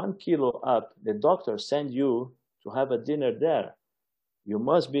are 1 kilo up, the doctor send you to have a dinner there. You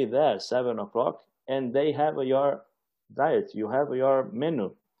must be there 7 o'clock, and they have your diet. You have your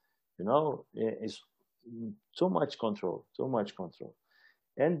menu. It's too much control.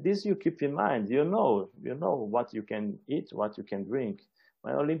 And this you keep in mind. You know what you can eat, what you can drink.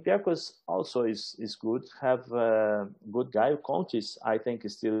 My Olympiacos also is good. Have a good guy. Contis, I think,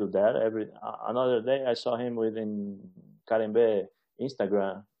 is still there. Another day I saw him within Carembe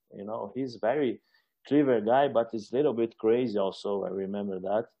Instagram. He's very clever guy, but he's a little bit crazy also. I remember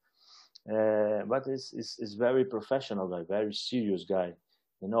that. But he's very professional guy, very serious guy.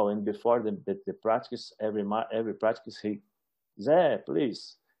 And before the practice, every practice he, Zé,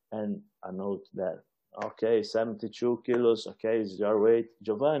 please, and a note that, okay, 72 kilos, okay, is your weight,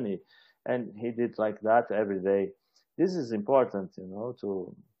 Giovanni. And he did like that every day. This is important,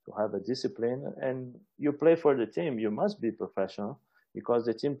 to have a discipline. And you play for the team, you must be professional, because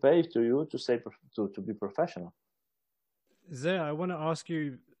the team pays to you to be professional. Zé, I want to ask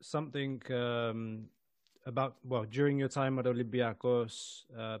you something about, during your time at Olympiacos,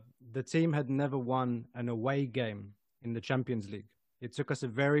 the team had never won an away game in the Champions League. It took us a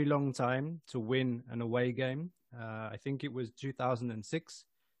very long time to win an away game. I think it was 2006,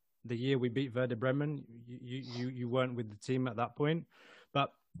 the year we beat Werder Bremen. You weren't with the team at that point.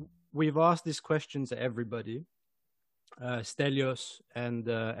 But we've asked this question to everybody, Stelios and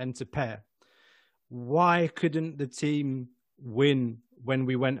to Per. Why couldn't the team win when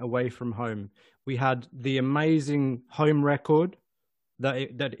we went away from home? We had the amazing home record that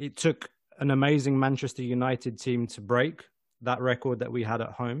it took an amazing Manchester United team to break that record that we had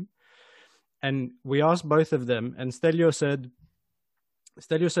at home. And we asked both of them, and Stelio said,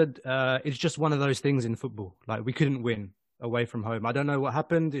 it's just one of those things in football. Like, we couldn't win away from home. I don't know what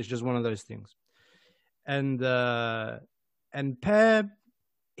happened. It's just one of those things. And Per,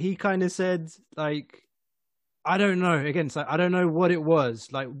 he kind of said, like, I don't know. Again, it's like, I don't know what it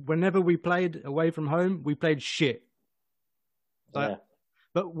was. Like, whenever we played away from home, we played shit. Like, yeah.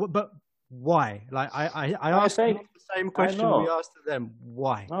 But why? Like, I asked the same question we asked them.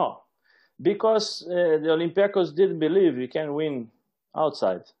 Why? No, because the Olympiacos didn't believe you can win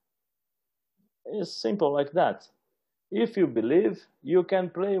outside. It's simple like that. If you believe, you can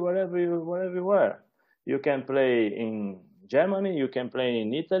play wherever you were. You can play in Germany, you can play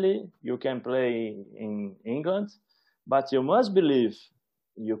in Italy, you can play in England, but you must believe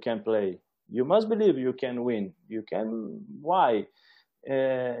you can play. You must believe you can win. You can. Why?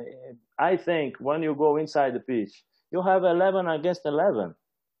 I think when you go inside the pitch, you have 11 against 11.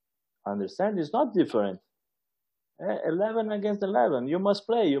 Understand? It's not different. 11 against 11. You must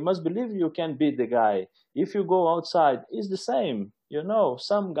play. You must believe you can beat the guy. If you go outside, it's the same.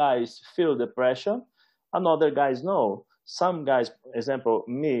 Some guys feel the pressure, and other guys no. Some guys, example,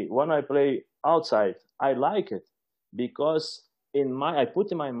 me, when I play outside, I like it because I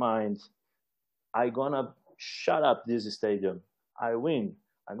put in my mind, I'm gonna shut up this stadium. I win.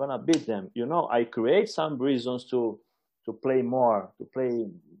 I'm gonna beat them. I create some reasons to play more,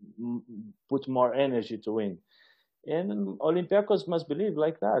 put more energy to win. And Olympiacos must believe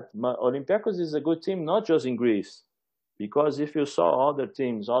like that. Olympiacos is a good team, not just in Greece, because if you saw other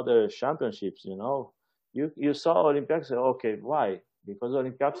teams, other championships, you saw Olympiacos say, okay, why? Because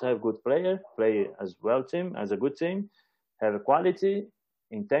Olympiacos have good players, play as a good team, have quality,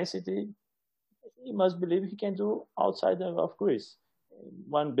 intensity. He must believe he can do outside of Greece.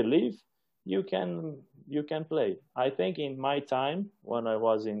 One believe you can play. I think in my time when I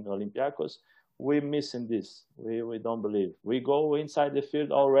was in Olympiacos, we're missing this. We don't believe. We go inside the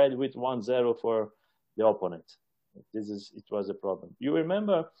field already with 1-0 for the opponent. It was a problem. You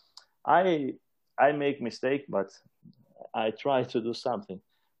remember, I make mistake, but I try to do something.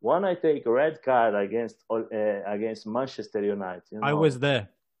 When I take a red card against Manchester United, I was there.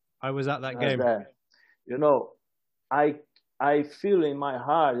 I was at that game. you know, I feel in my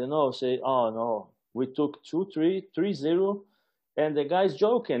heart, you know, say, oh no, we took 3-0, and the guy's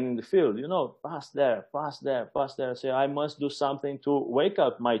joking in the field, you know, pass there, pass there, pass there. Say, I must do something to wake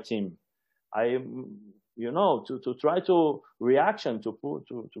up my team. You know, to try to reaction,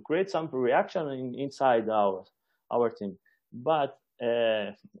 to create some reaction inside our team. But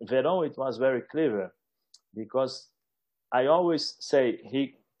Verón, it was very clever, because I always say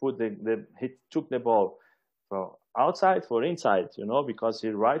he took the ball from outside for inside, you know, because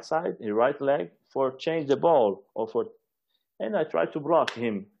his right side, his right leg for change the ball and I tried to block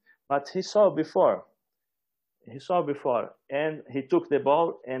him, but he saw before, and he took the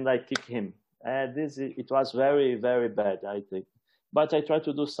ball and I kicked him. And it was very, very bad, I think. But I tried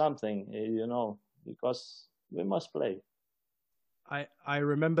to do something, you know, because we must play. I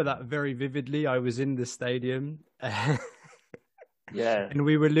remember that very vividly. I was in the stadium. Yeah. And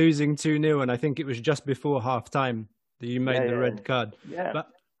we were losing 2-0, and I think it was just before half time that you made the red card. Yeah.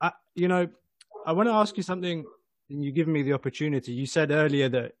 But I want to ask you something, and you give me the opportunity. You said earlier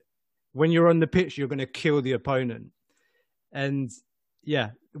that when you're on the pitch, you're going to kill the opponent. And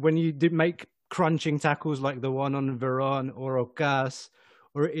yeah, when you did make crunching tackles like the one on Verón or Ocas,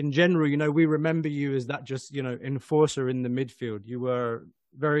 or in general, you know, we remember you as that just, you know, enforcer in the midfield. You were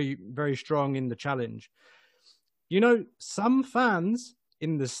very, very strong in the challenge. You know, some fans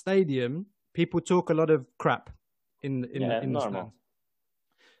in the stadium, people talk a lot of crap in the stands.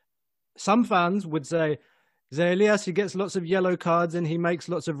 Some fans would say, Zé Elias, he gets lots of yellow cards and he makes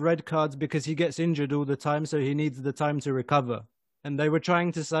lots of red cards because he gets injured all the time, so he needs the time to recover. And they were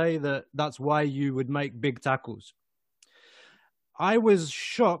trying to say that that's why you would make big tackles. I was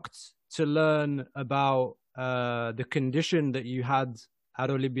shocked to learn about the condition that you had at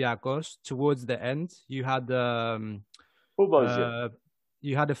Olympiacos towards the end. You had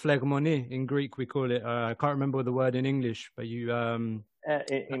you had a phlegmoni in Greek, we call it. I can't remember the word in English, but you in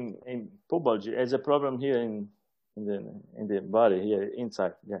pubalgia, there's a problem here in the body here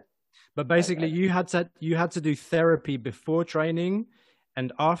inside. Yeah. But basically, you had to do therapy before training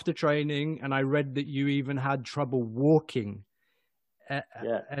and after training, and I read that you even had trouble walking.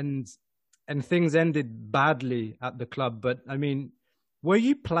 And things ended badly at the club. But I mean, were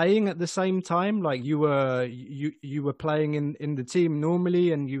you playing at the same time? Like you were playing in the team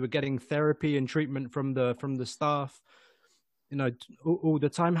normally, and you were getting therapy and treatment from the staff, you know, all the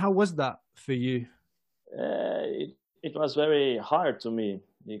time. How was that for you? It was very hard to me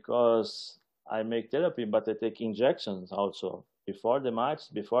because I make therapy, but I take injections also before the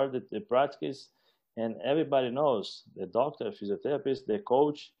match, before the practice, and everybody knows, the doctor, physiotherapist, the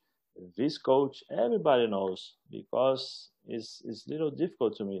coach, this coach, everybody knows, because it's a little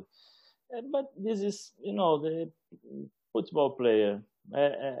difficult to me. But this is, you know, the football player,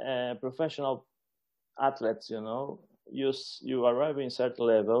 professional athletes, you know, you arrive in a certain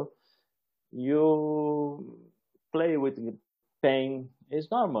level, you play with pain. It's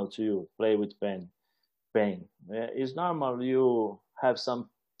normal to you play with pain. It's normal you have some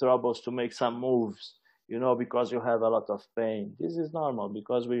troubles to make some moves, you know, because you have a lot of pain. This is normal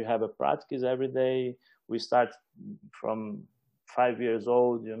because we have a practice every day. We start from 5 years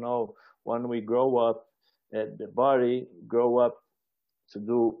old, you know, when we grow up, the body grow up to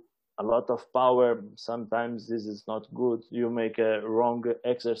do a lot of power. Sometimes this is not good. You make a wrong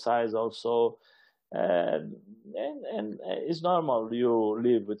exercise also. And it's normal you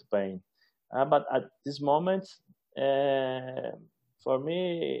live with pain. But at this moment, for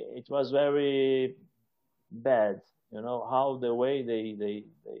me, it was very bad, you know, how the way they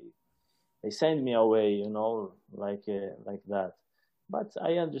send me away, you know, like that. But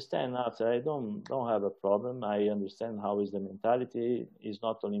I understand after. I don't have a problem. I understand how is the mentality. It's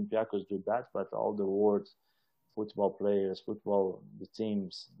not Olympiacos do that, but all the world football players, the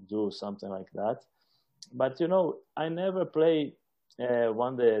teams do something like that. But, you know, I never play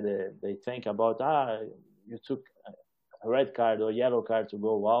when they think about, you took a red card or yellow card to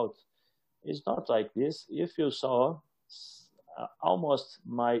go out. It's not like this. If you saw almost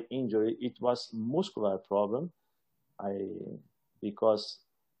my injury, it was muscular problem. Because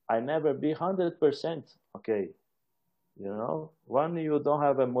I never be 100% okay. You know, when you don't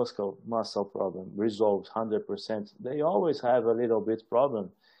have a muscle problem resolved 100%, they always have a little bit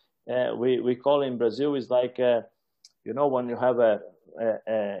problem. We call in Brazil is like, you know, when you have a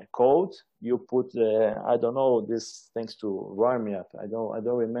cold, you put I don't know this things to warm me up. I don't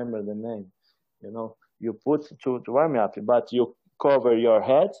remember the name. You know, you put to warm me up, but you cover your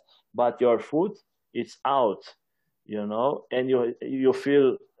head, but your foot it's out. You know, and you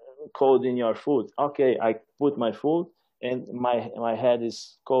feel cold in your foot. Okay, I put my foot and my head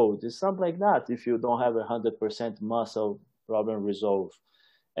is cold. It's something like that. If you don't have 100% muscle, problem resolved.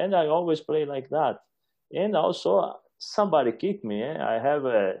 And I always play like that. And also, somebody kicked me. I have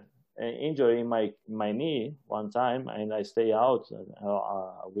an injury in my knee one time, and I stay out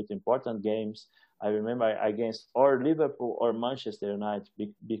with important games. I remember against or Liverpool or Manchester United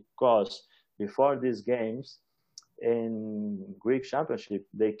because before these games in Greek Championship,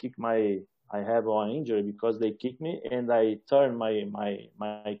 they kicked I have one injury because they kicked me and I turned my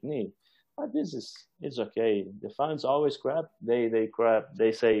knee. But it's okay. The fans always crap. They crap.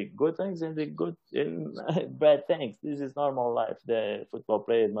 They say good things and the good and bad things. This is normal life. The football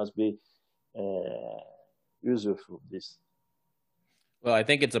player must be useful. This. Well, I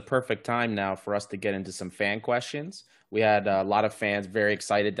think it's a perfect time now for us to get into some fan questions. We had a lot of fans very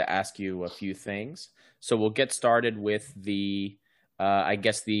excited to ask you a few things. So we'll get started with I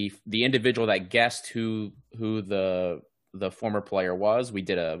guess the individual that guessed who the former player was. We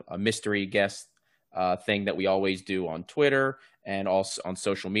did a mystery guest thing that we always do on Twitter and also on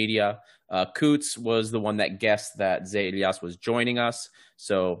social media. Coots was the one that guessed that Zé Elias was joining us.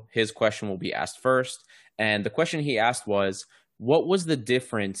 So his question will be asked first. And the question he asked was, what was the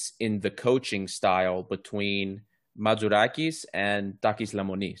difference in the coaching style between Mazurakis and Takis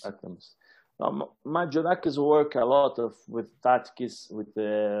Lemonis? Mazurakis work a lot with Takis, with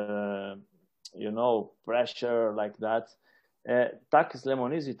pressure like that. Takis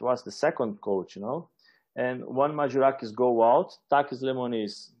Lemonis, it was the second coach, and when Mazurakis go out, Takis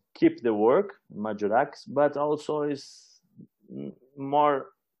Lemonis keep the work, Mazurakis, but also is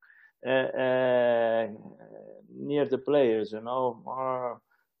more near the players, more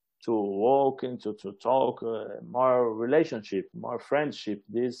to walk and to talk, more relationship, more friendship.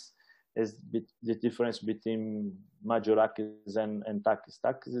 This is the difference between Mazurakis and Takis.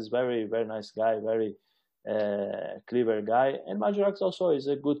 Takis is very, very nice guy, very clever guy, and Mazurakis also is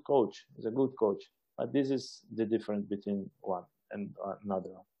a good coach. He's a good coach, but this is the difference between one and another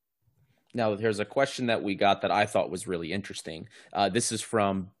one. Now, there's a question that we got that I thought was really interesting. This is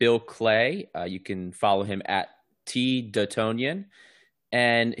from Bill Clay. You can follow him at @Datonian.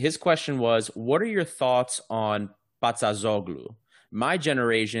 And his question was, what are your thoughts on Patsazoglu? My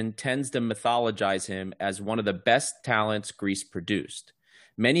generation tends to mythologize him as one of the best talents Greece produced.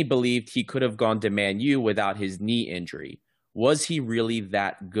 Many believed he could have gone to Man U without his knee injury. Was he really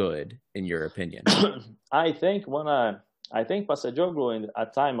that good, in your opinion? I think Patsazoglu, in a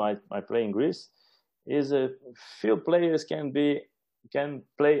time I play in Greece, is a few players can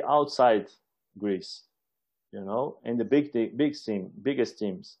play outside Greece, in the biggest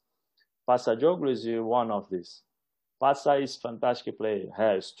teams. Patsazoglu is one of these. Patsa is fantastic player,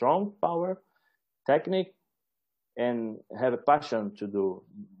 has strong power, technique, and have a passion to do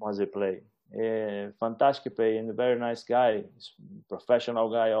as a play. Fantastic player and a very nice guy, professional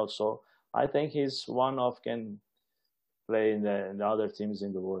guy also. I think he's one of can play in the other teams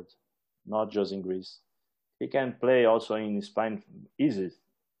in the world, not just in Greece. He can play also in Spain easy.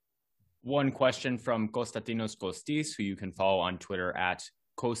 One question from Konstantinos Kostis, who you can follow on Twitter at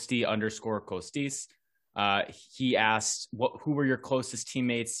Kosti_Kostis. He asked, who were your closest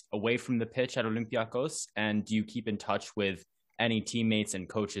teammates away from the pitch at Olympiacos, and do you keep in touch with any teammates and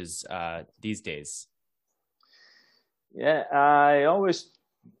coaches these days? Yeah, I always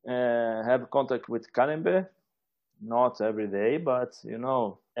have contact with Kalembe, not every day, but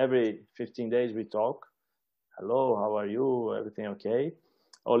every 15 days we talk. Hello, how are you? Everything okay?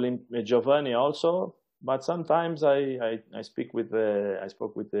 Giovanni also, but sometimes I spoke with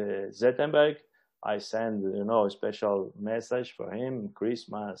Zettenberg. I send a special message for him,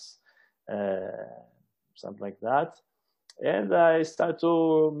 Christmas, something like that, and I start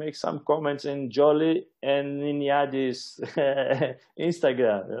to make some comments in Jolly and in Yadi's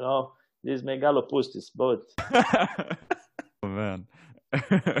Instagram. These megalopustis both. Oh man,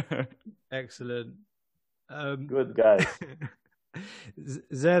 Excellent. Good guys.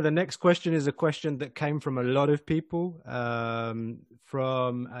 Zé, the next question is a question that came from a lot of people,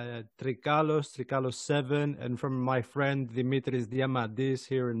 from Trikalos7, and from my friend Dimitris Diamadis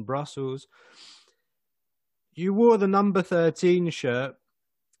here in Brussels. You wore the number 13 shirt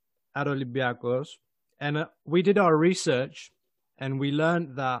at Olympiacos, and we did our research, and we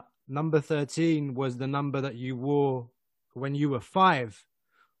learned that number 13 was the number that you wore when you were 5.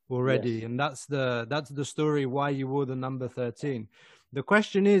 Already, yes. And that's the story why you wore the number 13. The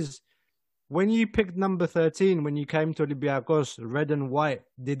question is, when you picked number 13, when you came to Olympiacos, red and white,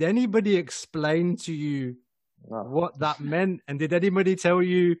 did anybody explain to you what that meant? And did anybody tell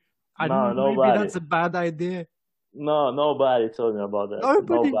you, maybe that's a bad idea? No, nobody told me about that.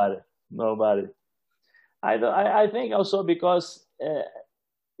 Nobody. I think also because I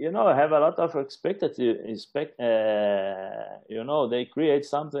have a lot of they create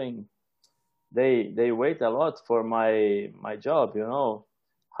something. They wait a lot for my job.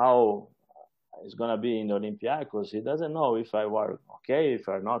 How it's gonna be in Olympiacos. He doesn't know if I were okay, if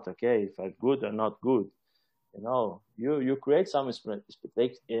I'm not okay, if I'm good or not good. You create some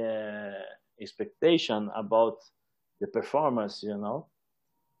expectation about the performance.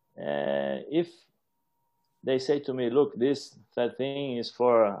 If they say to me, look, this that thing is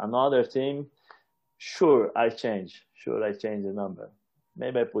for another team, sure I change the number.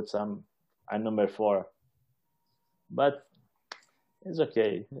 Maybe I put a number 4, but it's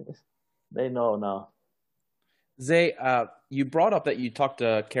okay. They know now. Zay, you brought up that you talk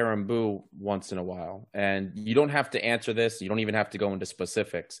to Karembeu once in a while, and you don't have to answer this. You don't even have to go into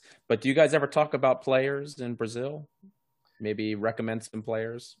specifics. But do you guys ever talk about players in Brazil? Maybe recommend some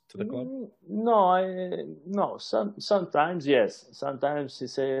players to the club? No. Sometimes yes. Sometimes he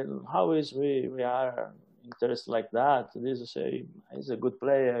say, "How is we are interested like that?" This say, "He's a good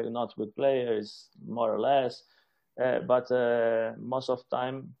player, not good player. Is more or less." But most of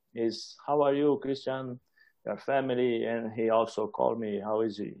time is, "How are you, Christian? Your family?" And he also called me, "How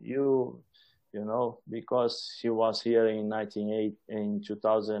is you?" Because he was here in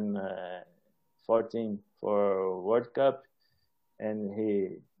 2014 for World Cup, and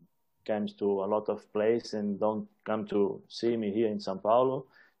he comes to a lot of places and don't come to see me here in São Paulo.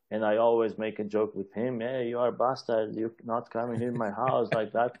 And I always make a joke with him, "Hey, you are a bastard, you not coming here in my house,"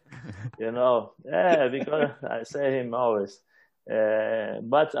 like that, Yeah, because I say him always.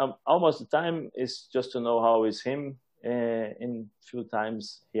 But almost the time is just to know how is him. In few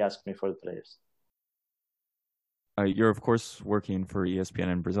times he asked me for the players. You're of course working for ESPN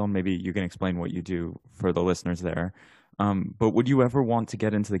in Brazil. Maybe you can explain what you do for the listeners there. But would you ever want to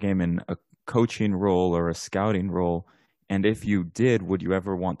get into the game in a coaching role or a scouting role? And if you did, would you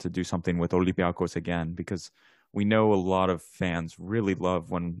ever want to do something with Olympiacos again? Because we know a lot of fans really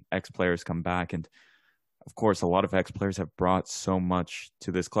love when ex-players come back. And of course, a lot of ex-players have brought so much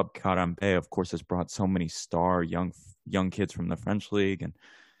to this club. Karembeu, of course, has brought so many star young kids from the French league.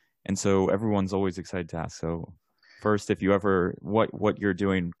 And so everyone's always excited to ask. So first, if you ever, what you're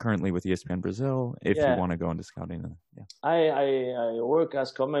doing currently with ESPN Brazil, if you want to go into scouting. Yeah. I work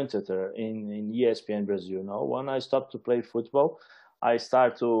as commentator in ESPN Brazil. When I stopped to play football, I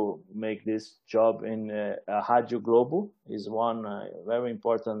start to make this job in Rádio Globo. Is one very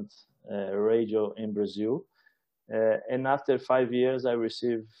important radio in Brazil. And after 5 years, I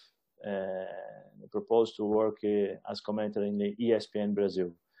received proposed to work as commentator in the ESPN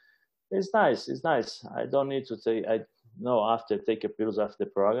Brazil. It's nice. I don't need to take pills after the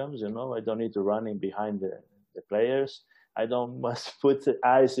programs. I don't need to run in behind the players. I don't must put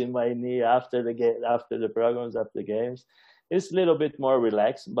ice in my knee after the programs, after the games. It's a little bit more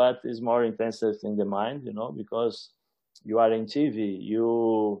relaxed, but it's more intensive in the mind, because you are in TV.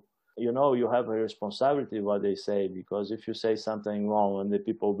 You have a responsibility what they say, because if you say something wrong and the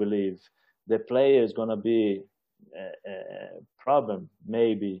people believe, the player is gonna be a problem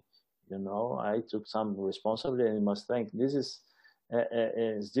maybe. I took some responsibility, and you must think this is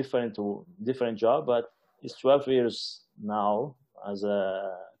different job, but it's 12 years now as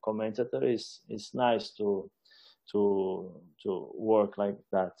a commentator. It's nice to work like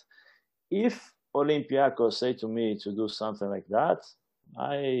that. If Olympiacos say to me to do something like that,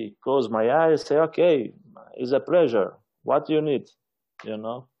 I close my eyes, say, okay, it's a pleasure. What do you need? I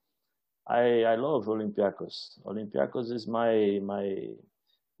love Olympiacos. Olympiacos is my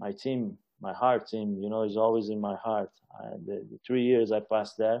team, my heart team, is always in my heart. The 3 years I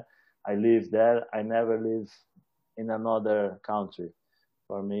passed there, I live there. I never live in another country.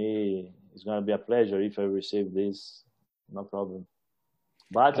 For me, it's going to be a pleasure if I receive this, no problem.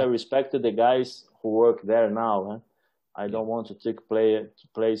 But I respect the guys who work there now. I don't want to take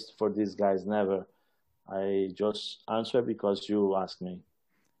place for these guys, never. I just answer because you asked me.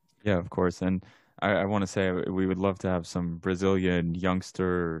 Yeah, of course. And I want to say we would love to have some Brazilian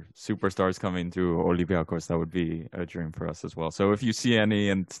youngster superstars coming through Olympiacos. That would be a dream for us as well. So if you see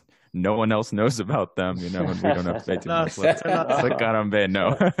any and no one else knows about them, and we don't have to say too much. Let's Karembeu,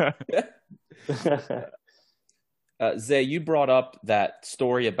 no. Zay, you brought up that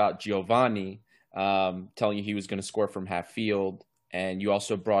story about Giovanni telling you he was going to score from half field. And you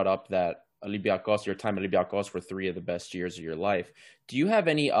also brought up that Olympiacos, your time at Olympiacos, were 3 of the best years of your life. Do you have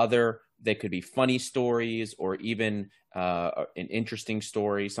any other, they could be funny stories or even an interesting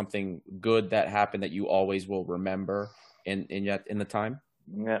story, something good that happened that you always will remember in the time?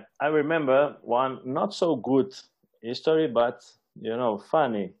 Yeah, I remember one not so good history, but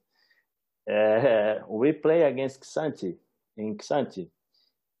funny. we play against Xanthi in Xanthi,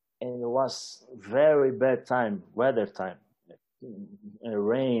 and it was very bad time, weather time,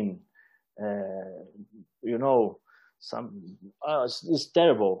 rain, you know, it's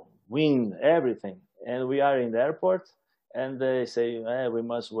terrible, wind, everything. And we are in the airport, and they say we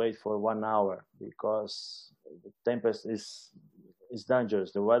must wait for 1 hour because the tempest is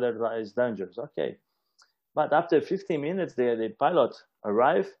dangerous. The weather is dangerous. Okay, but after 15 minutes, the pilot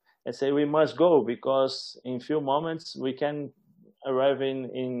arrive and say we must go because in few moments we can arrive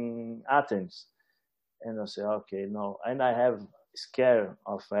in Athens. And I say okay, no. And I have scare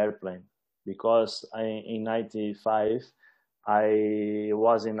of airplane because in '95 I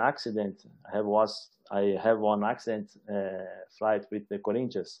was in accident. I have one accident flight with the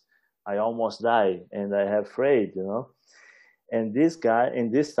Corinthians. I almost die, and I have afraid, you know. And this guy,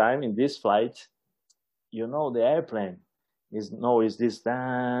 in this time, in this flight, you know, the airplane is this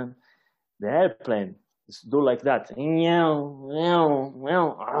time. The airplane is do like that.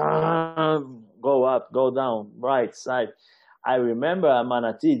 Go up, go down, right side. I remember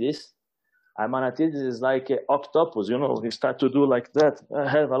Amanatidis. Amanatidis is like an octopus, you know. He start to do like that. I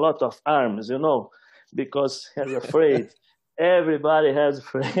have a lot of arms, you know, because he's afraid. Everybody has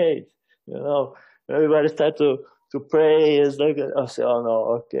afraid, you know. Everybody start to pray. It's like, I say, oh no,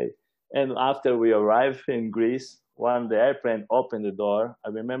 okay. And after we arrived in Greece, when the airplane opened the door, I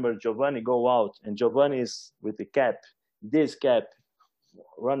remember Giovanni go out, and Giovanni is with the cap, this cap,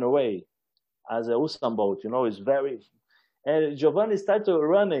 run away as a Usain Bolt, you know, is very, and Giovanni started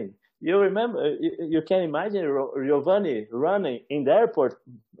running. You remember, you can imagine Giovanni running in the airport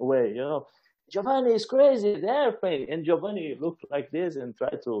way, you know. Giovanni is crazy, the airplane. And Giovanni looked like this and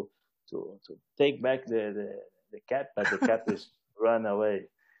tried to take back the cap, but the cap is run away.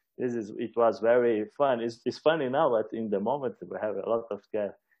 It was very fun. It's funny now, but in the moment we have a lot of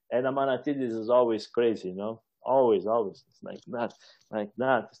scare. And Amanatidis is always crazy, you know. Always. It's like that.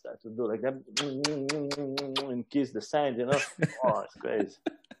 Start to do like that and kiss the sand, you know. Oh, it's crazy.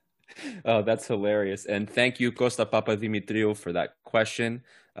 Oh, that's hilarious. And thank you, Costa Papadimitriou, for that question.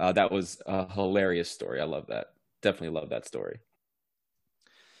 That was a hilarious story. I love that. Definitely love that story.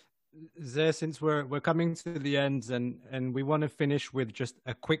 Zé, since we're coming to the end and we want to finish with just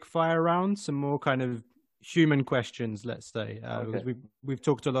a quick fire round, some more kind of human questions, let's say, because we've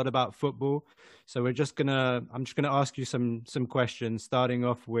talked a lot about football. So I'm just gonna ask you some questions, starting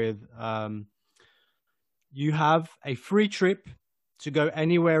off with you have a free trip to go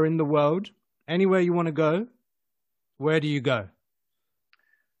anywhere in the world, anywhere you want to go. Where do you go?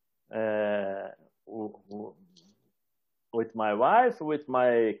 With my wife, with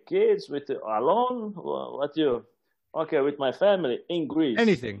my kids, alone. What you? Okay, with my family in Greece.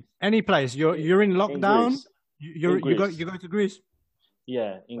 Anything, any place. You're in lockdown. You go to Greece.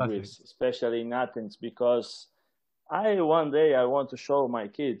 Yeah, in Greece, especially in Athens, because one day I want to show my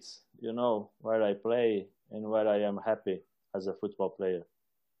kids, you know, where I play and where I am happy as a football player.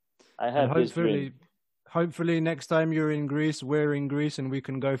 I have this dream. Hopefully next time you're in Greece, we're in Greece, and we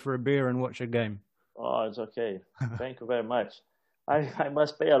can go for a beer and watch a game. Oh, it's okay. Thank you very much. I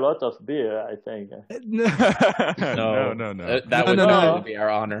must pay a lot of beer, I think. No. That would be our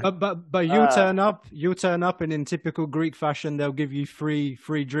honor. But you'll turn up, and in typical Greek fashion, they'll give you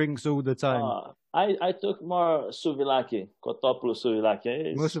free drinks all the time. I took more souvlaki, Kotopoulos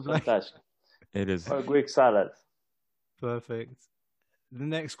souvlaki. It's fantastic. It is. Or Greek salad. Perfect. The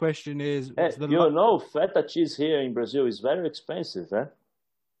next question is... feta cheese here in Brazil is very expensive, eh?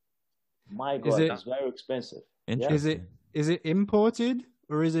 My God, it's very expensive. Interesting. Is it imported,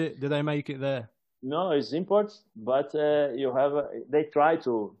 or do they make it there? No, it's import, but they try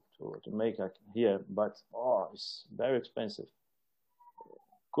to make it here, but it's very expensive.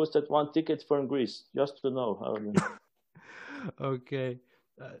 Costed one ticket from Greece, just to know. Okay.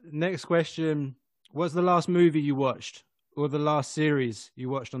 Next question. What's the last movie you watched, or the last series you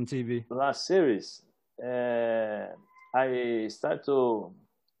watched on TV? The last series? I started to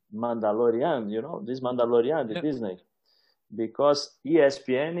Mandalorian, you know, this Mandalorian, the Disney. Because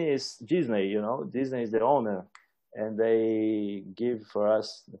ESPN is Disney, you know, Disney is the owner, and they give for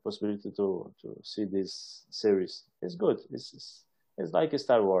us the possibility to see this series. It's good. It's like a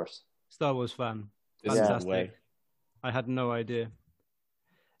Star Wars. Star Wars fan. Fantastic. Way. I had no idea.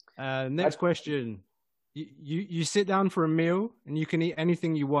 Next question. You sit down for a meal and you can eat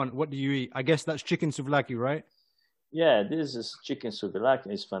anything you want. What do you eat? I guess that's chicken souvlaki, right? Yeah, this is chicken souvlaki.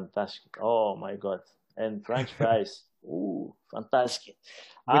 It's fantastic. Oh my God. And French fries. Ooh, fantastic.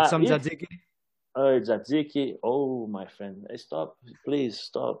 With some tzatziki? Tzatziki. Oh, my friend. Stop. Please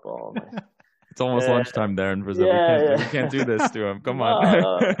stop. Oh, my. It's almost lunchtime there in Brazil. Yeah, We can't do this to him. Come No, on.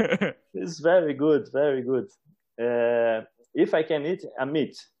 no. It's very good, very good. If I can eat a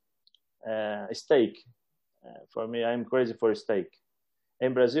meat, a steak, for me, I'm crazy for steak.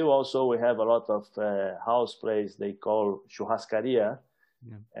 In Brazil, also, we have a lot of house places they call churrascaria,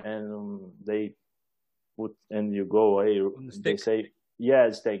 and they put, and you go away. They say,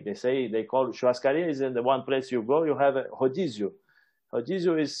 steak. They call churrascaria is in the one place you go, you have a rodízio.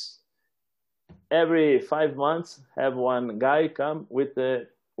 Rodízio is every 5 months have one guy come with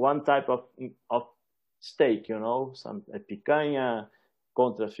one type of steak, some picanha,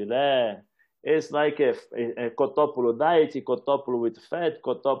 contrafilé. It's like a cottópolo diet, cottópolo with fat,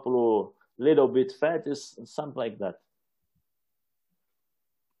 cottópolo little bit fat, is something like that.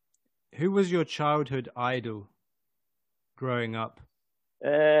 Who was your childhood idol growing up?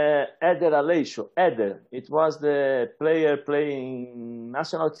 Éder Aleixo. Éder. It was the player playing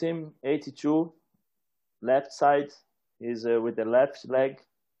national team, 82, left side. He's with the left leg.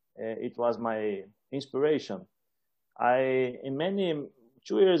 It was my inspiration. 2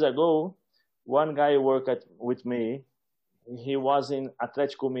 years ago, one guy worked with me. He was in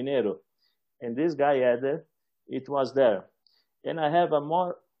Atlético Mineiro. And this guy, Éder, it was there. And I have a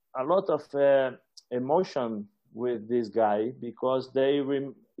lot of emotion with this guy because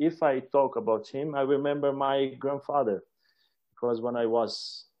if I talk about him, I remember my grandfather. Because when I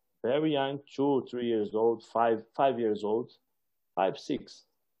was very young, 2, 3 years old, 5 years old,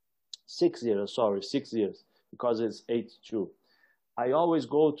 6 years, because it's 82. I always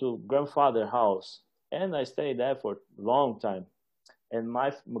go to grandfather's house, and I stay there for a long time. And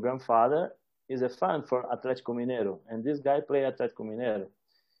my grandfather is a fan for Atlético Mineiro, and this guy play Atlético Mineiro.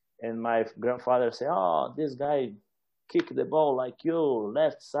 And my grandfather say, "Oh, this guy kick the ball like you,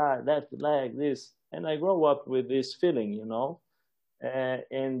 left side, left leg, this." And I grow up with this feeling,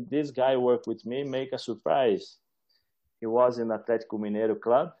 and this guy worked with me, make a surprise. He was in Atlético Mineiro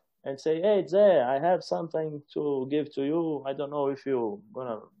club and say, "Hey, Zé, I have something to give to you. I don't know if you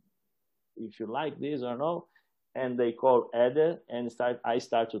like this or no." And they call Éder, and I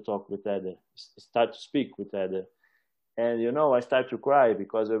start to talk with Éder, start to speak with Éder. And, I start to cry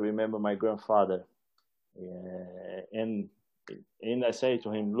because I remember my grandfather. And I say to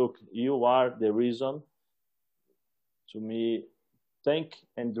him, "Look, you are the reason to me think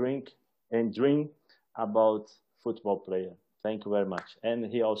and drink and dream about football player. Thank you very much." And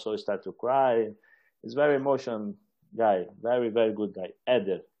he also started to cry. He's very emotional guy, very, very good guy.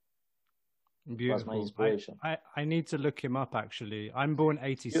 Éder. Beautiful. Was my inspiration. I need to look him up, actually. I'm born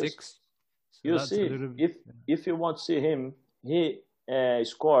 86. You see, if you want to see him, he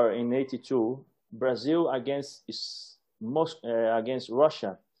scored in 82, Brazil against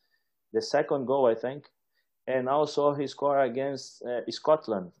Russia, the second goal, I think. And also he scored against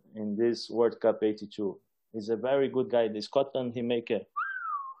Scotland in this World Cup 82. He's a very good guy. The Scotland, he make a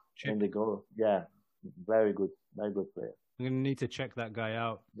in the goal. Yeah, very good player. I'm going to need to check that guy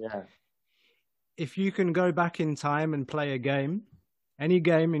out. Yeah. If you can go back in time and play a game, any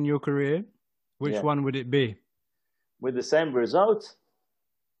game in your career, which one would it be? With the same result?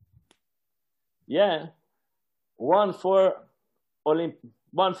 Yeah. 1-4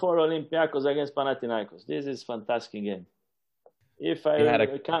 Olympiacos against Panathinaikos. This is fantastic game. If I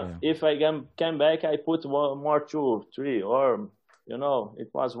come back, I put one more 2, 3, or it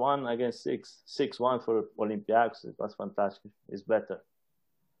was 1 against 6-1 for Olympiacos. It was fantastic. It's better.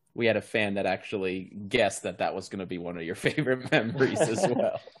 We had a fan that actually guessed that was going to be one of your favorite memories as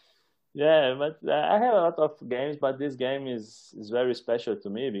well. Yeah, but I have a lot of games, but this game is very special to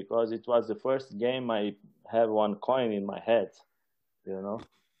me because it was the first game I have one coin in my head.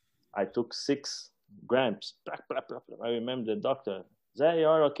 I took 6 grams. I remember the doctor. "Zé,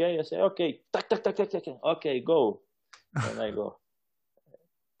 you're okay?" I say, "Okay." Okay, go. And I go.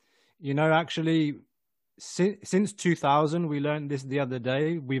 Actually, since 2000, we learned this the other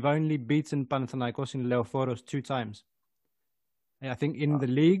day. We've only beaten Panathinaikos in Leoforos 2 times. I think in the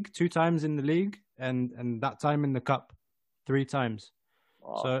league, 2 times in the league, and that time in the cup, 3 times.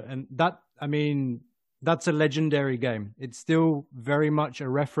 Wow. So, and that's a legendary game. It's still very much a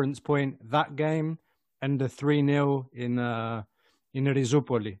reference point, that game and the 3-0 in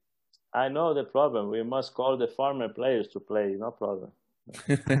Rizopoli. I know the problem. We must call the former players to play. No problem.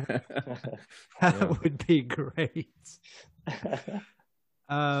 That would be great.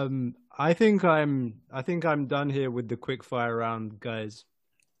 I think I'm done here with the quick fire round, guys.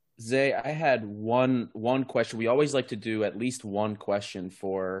 Zé, I had one question. We always like to do at least one question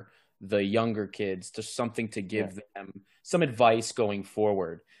for the younger kids, just something to give them some advice going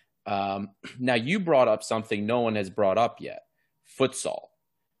forward. Now, you brought up something no one has brought up yet, futsal.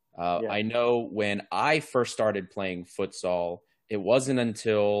 I know when I first started playing futsal, it wasn't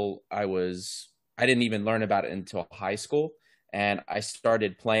until I didn't even learn about it until high school. And I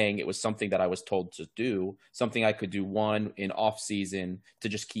started playing. It was something that I was told to do, something I could do one in off season to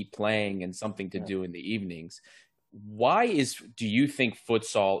just keep playing and something to do in the evenings. Do you think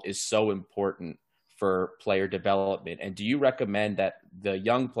futsal is so important for player development? And do you recommend that the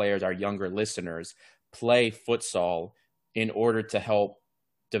young players, our younger listeners, play futsal in order to help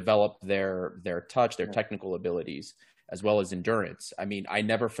develop their touch, their technical abilities, as well as endurance? I mean, I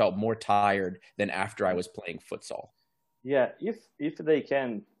never felt more tired than after I was playing futsal. Yeah, if they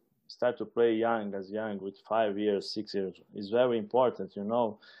can start to play young with 5 years, 6 years, is very important. You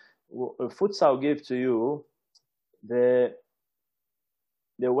know, futsal gives to you the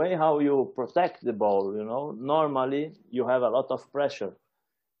way how you protect the ball. You know, normally you have a lot of pressure,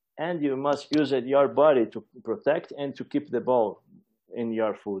 and you must use your body to protect and to keep the ball in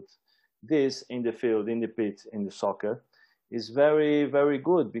your foot. This in the field, in the pitch, in the soccer, is very, very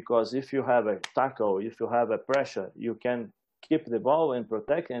good, because if you have a tackle, if you have a pressure, you can keep the ball and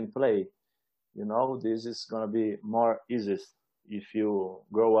protect and play. You know, this is going to be more easy if you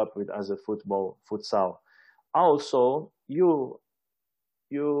grow up with as a futsal. Also, you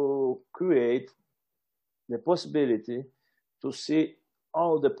create the possibility to see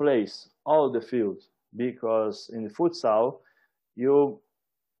all the plays, all the field, because in the futsal,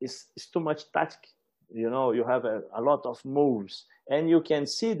 it's too much tactic. You know, you have a lot of moves, and you can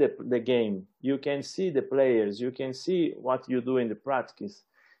see the game. You can see the players. You can see what you do in the practice.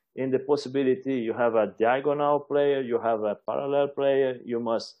 In the possibility, you have a diagonal player, you have a parallel player, you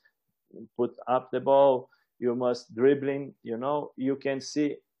must put up the ball, you must dribbling, you know, you can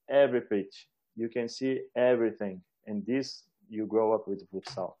see every pitch. You can see everything. And this, you grow up with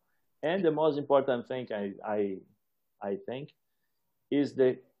futsal. And the most important thing, I think, is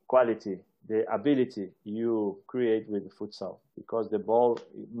the quality, the ability you create with the futsal, because the ball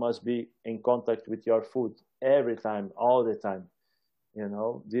must be in contact with your foot every time, all the time. You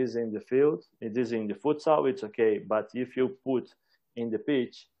know, this in the field, this in the futsal, it's okay. But if you put in the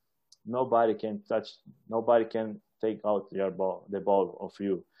pitch, nobody can touch, nobody can take out the ball of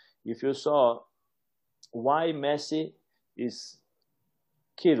you. If you saw why Messi is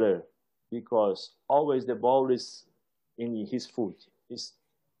killer, because always the ball is in his foot. It's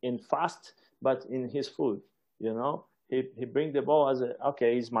in fast, but in his foot, you know. He bring the ball as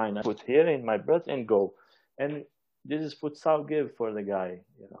okay, it's mine. I put here in my butt and go. And this is futsal give for the guy,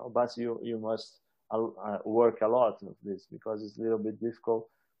 you know. But you must work a lot of this, because it's a little bit difficult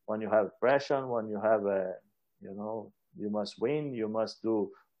when you have pressure, when you have you know, you must win, you must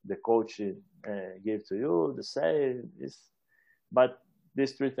do the coach give to you, the say. But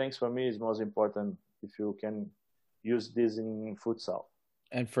these three things for me is most important if you can use this in futsal.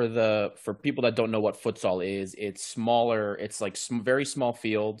 And for people that don't know what futsal is, it's smaller. It's like very small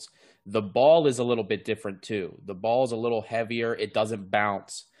fields. The ball is a little bit different too. The ball is a little heavier. It doesn't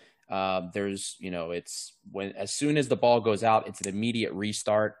bounce. There's, you know, it's as soon as the ball goes out, it's an immediate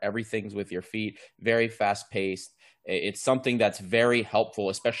restart. Everything's with your feet, very fast paced. It's something that's very helpful,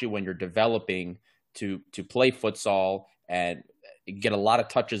 especially when you're developing to play futsal and get a lot of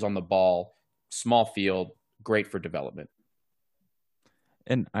touches on the ball. Small field, great for development.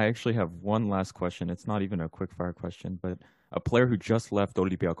 And I actually have one last question. It's not even a quick fire question, but a player who just left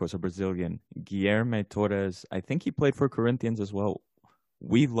Olympiacos, a Brazilian, Guilherme Torres, I think he played for Corinthians as well.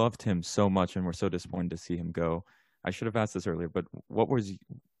 We loved him so much, and we're so disappointed to see him go. I should have asked this earlier, but what was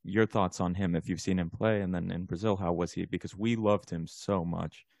your thoughts on him if you've seen him play? And then in Brazil, how was he? Because we loved him so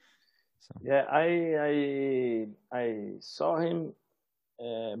much. So. Yeah, I saw him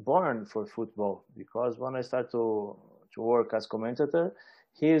born for football, because when I started to work as commentator,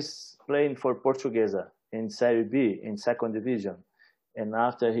 he's playing for Portuguesa in Serie B, in second division. And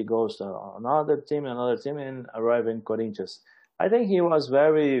after he goes to another team, and arrive in Corinthians. I think he was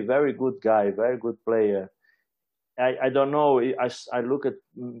very, very good guy, very good player. I don't know, I look at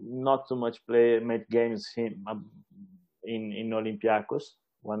not too much made games him in Olympiacos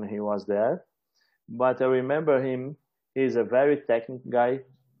when he was there. But I remember him, he's a very technical guy,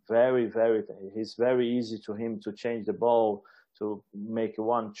 very, very, it's very easy to him to change the ball, to make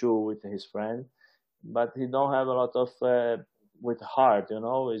 1-2 with his friend, but he don't have a lot of with heart, you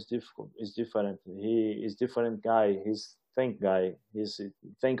know. It's difficult. It's different. He is different guy. He's think guy. He's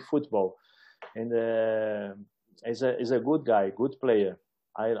think football, and he's a good guy, good player.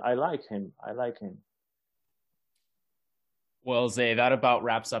 I like him. I like him. Well, Zay, that about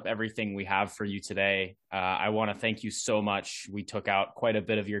wraps up everything we have for you today. I want to thank you so much. We took out quite a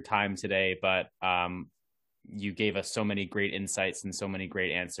bit of your time today, but you gave us so many great insights and so many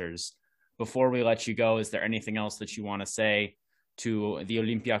great answers. Before we let you go, is there anything else that you want to say to the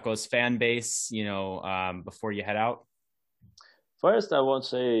Olympiacos fan base, before you head out? First, I want to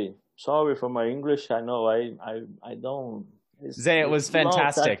say sorry for my English. I know I don't. Zay, it was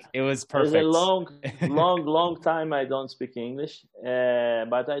fantastic. It was perfect. It's a long time I don't speak English,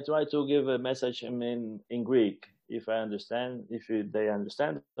 but I try to give a message in Greek, if I understand, they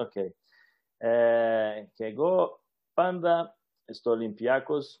understand. Okay. Και εγώ πάντα στο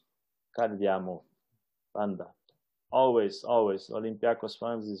Olympiacos καρδιά μου. Πάντα. Always. Olympiacos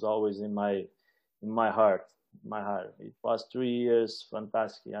fans is always in my heart. It was 3 years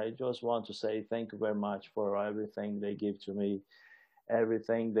fantastic. I just want to say thank you very much for everything they give to me,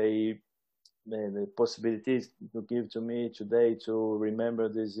 everything the possibilities to give to me today to remember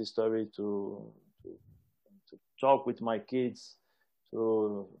this history, to talk with my kids,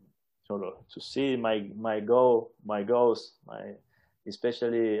 to see my goals,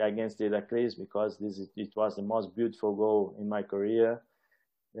 especially against the Iraklis, because it was the most beautiful goal in my career.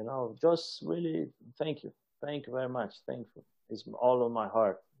 Just really thank you. Thank you very much. Thank you. It's all on my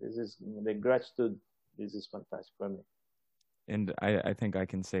heart. This is the gratitude. This is fantastic for me. And I think I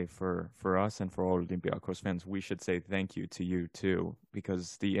can say for us and for all Olympiacos fans, we should say thank you to you too,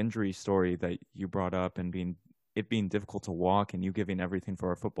 because the injury story that you brought up and it being difficult to walk and you giving everything for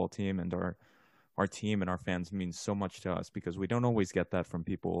our football team and our team and our fans means so much to us, because we don't always get that from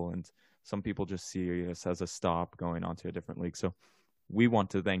people, and some people just see us as a stop going on to a different league. So we want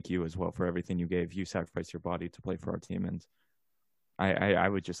to thank you as well for everything you gave. You sacrificed your body to play for our team, and I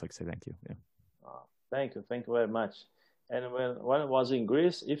would just like to say thank you. Yeah. Thank you very much. And when I was in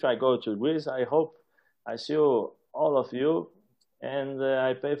Greece, if I go to Greece, I hope I see all of you, and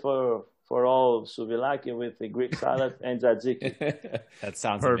I pay for all souvlaki with the Greek salad and tzatziki. That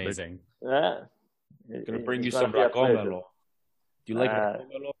sounds perfect. Amazing. Yeah. I'm going to bring you some racomelo. Do you like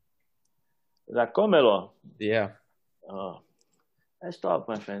racomelo? Racomelo? Yeah. Oh. Stop,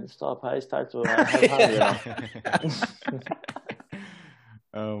 my friend. Stop. I start to have hungry now.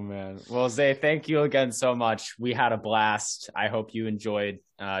 Oh, man. Well, Zay, thank you again so much. We had a blast. I hope you enjoyed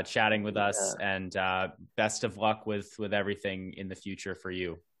chatting with us, and best of luck with everything in the future for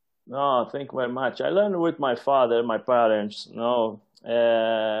you. No, thank you very much. I learned with my father, my parents.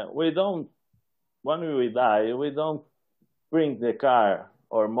 When we die, we don't bring the car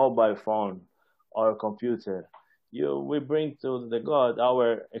or mobile phone or computer. We bring to the God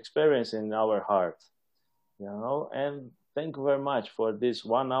our experience in our heart, and thank you very much for this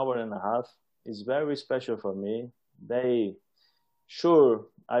 1 hour and a half. It's very special for me.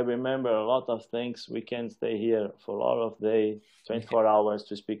 I remember a lot of things. We can stay here for a lot of days, 24 hours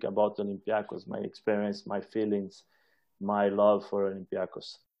to speak about Olympiacos, my experience, my feelings, my love for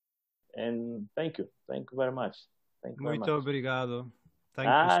Olympiacos. And thank you very much. Thank you very much. Muito obrigado.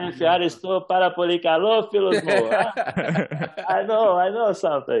 Enfiar estou para Policarpopoulos, I know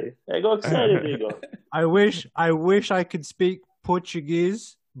something. Ego que sério, digo. I wish I could speak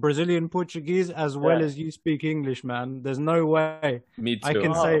Portuguese, Brazilian Portuguese, as well as you speak English, man. There's no way. Me too. I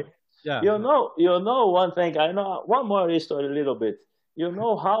can say, yeah. You know one thing. I know one more history, a little bit. You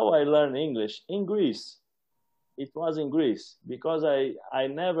know how I learned English in Greece? It was in Greece because I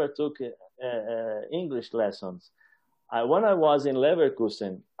never took English lessons. When I was in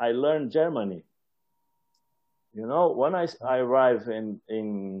Leverkusen, I learned Germany. When I arrived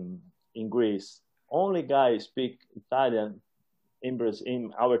in Greece, only guy speak Italian in Brazil.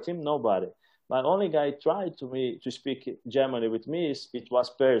 In our team, nobody. But only guy tried to speak Germany with me. It was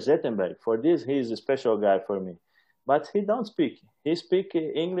Per Zettenberg. For this, he's a special guy for me. But he don't speak. He speak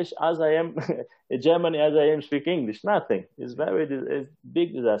English as I am, Germany as I am speak English. Nothing. It's a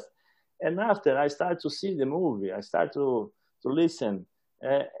big disaster. And after I start to see the movie, I start to listen,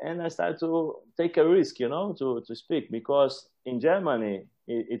 and I start to take a risk, to speak, because in Germany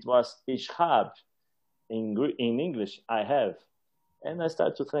it was Ich hab, in English I have, and I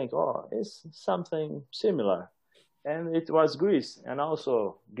start to think, it's something similar, and it was Greece, and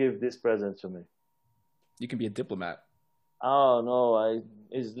also give this present to me. You can be a diplomat. Oh no,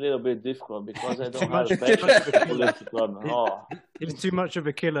 it's a little bit difficult because I don't have political. He's too much of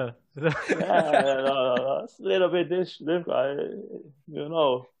a killer. No, it's a little bit difficult.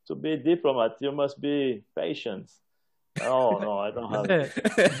 To be a diplomat, you must be patient. Oh no, I don't have it.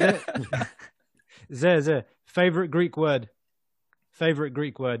 Zé, favorite Greek word.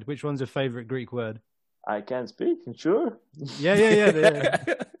 Which one's your favorite Greek word? I can speak, sure. Yeah.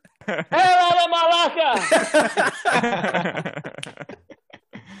 Hey, Malaka!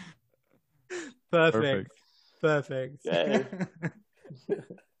 Perfect. Okay.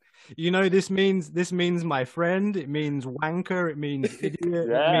 This means my friend. It means wanker. It means idiot.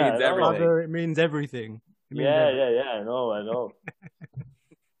 Yeah, it means everything. brother. It means everything. Yeah. I know.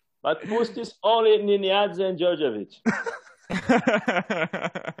 But Pustis only Niniadze and Djordjevic.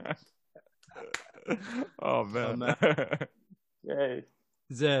 Oh man. Yeah.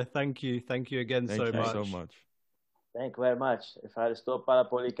 Zé, thank you again Thank so you much. so much. Thank you very much. Ευχαριστώ πάρα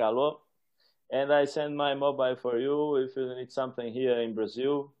πολύ καλό. And I send my mobile for you. If you need something here in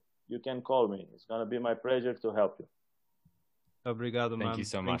Brazil, you can call me. It's going to be my pleasure to help you. Obrigado, man. Thank you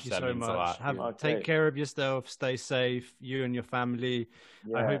so much. Thank you That so means a much. lot. Take care of yourself. Stay safe, you and your family.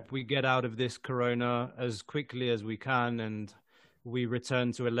 Yeah. I hope we get out of this corona as quickly as we can and we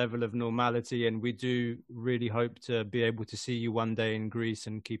return to a level of normality. And we do really hope to be able to see you one day in Greece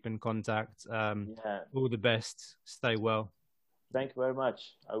and keep in contact. All the best. Stay well. Thank you very much.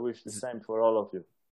 I wish the same for all of you.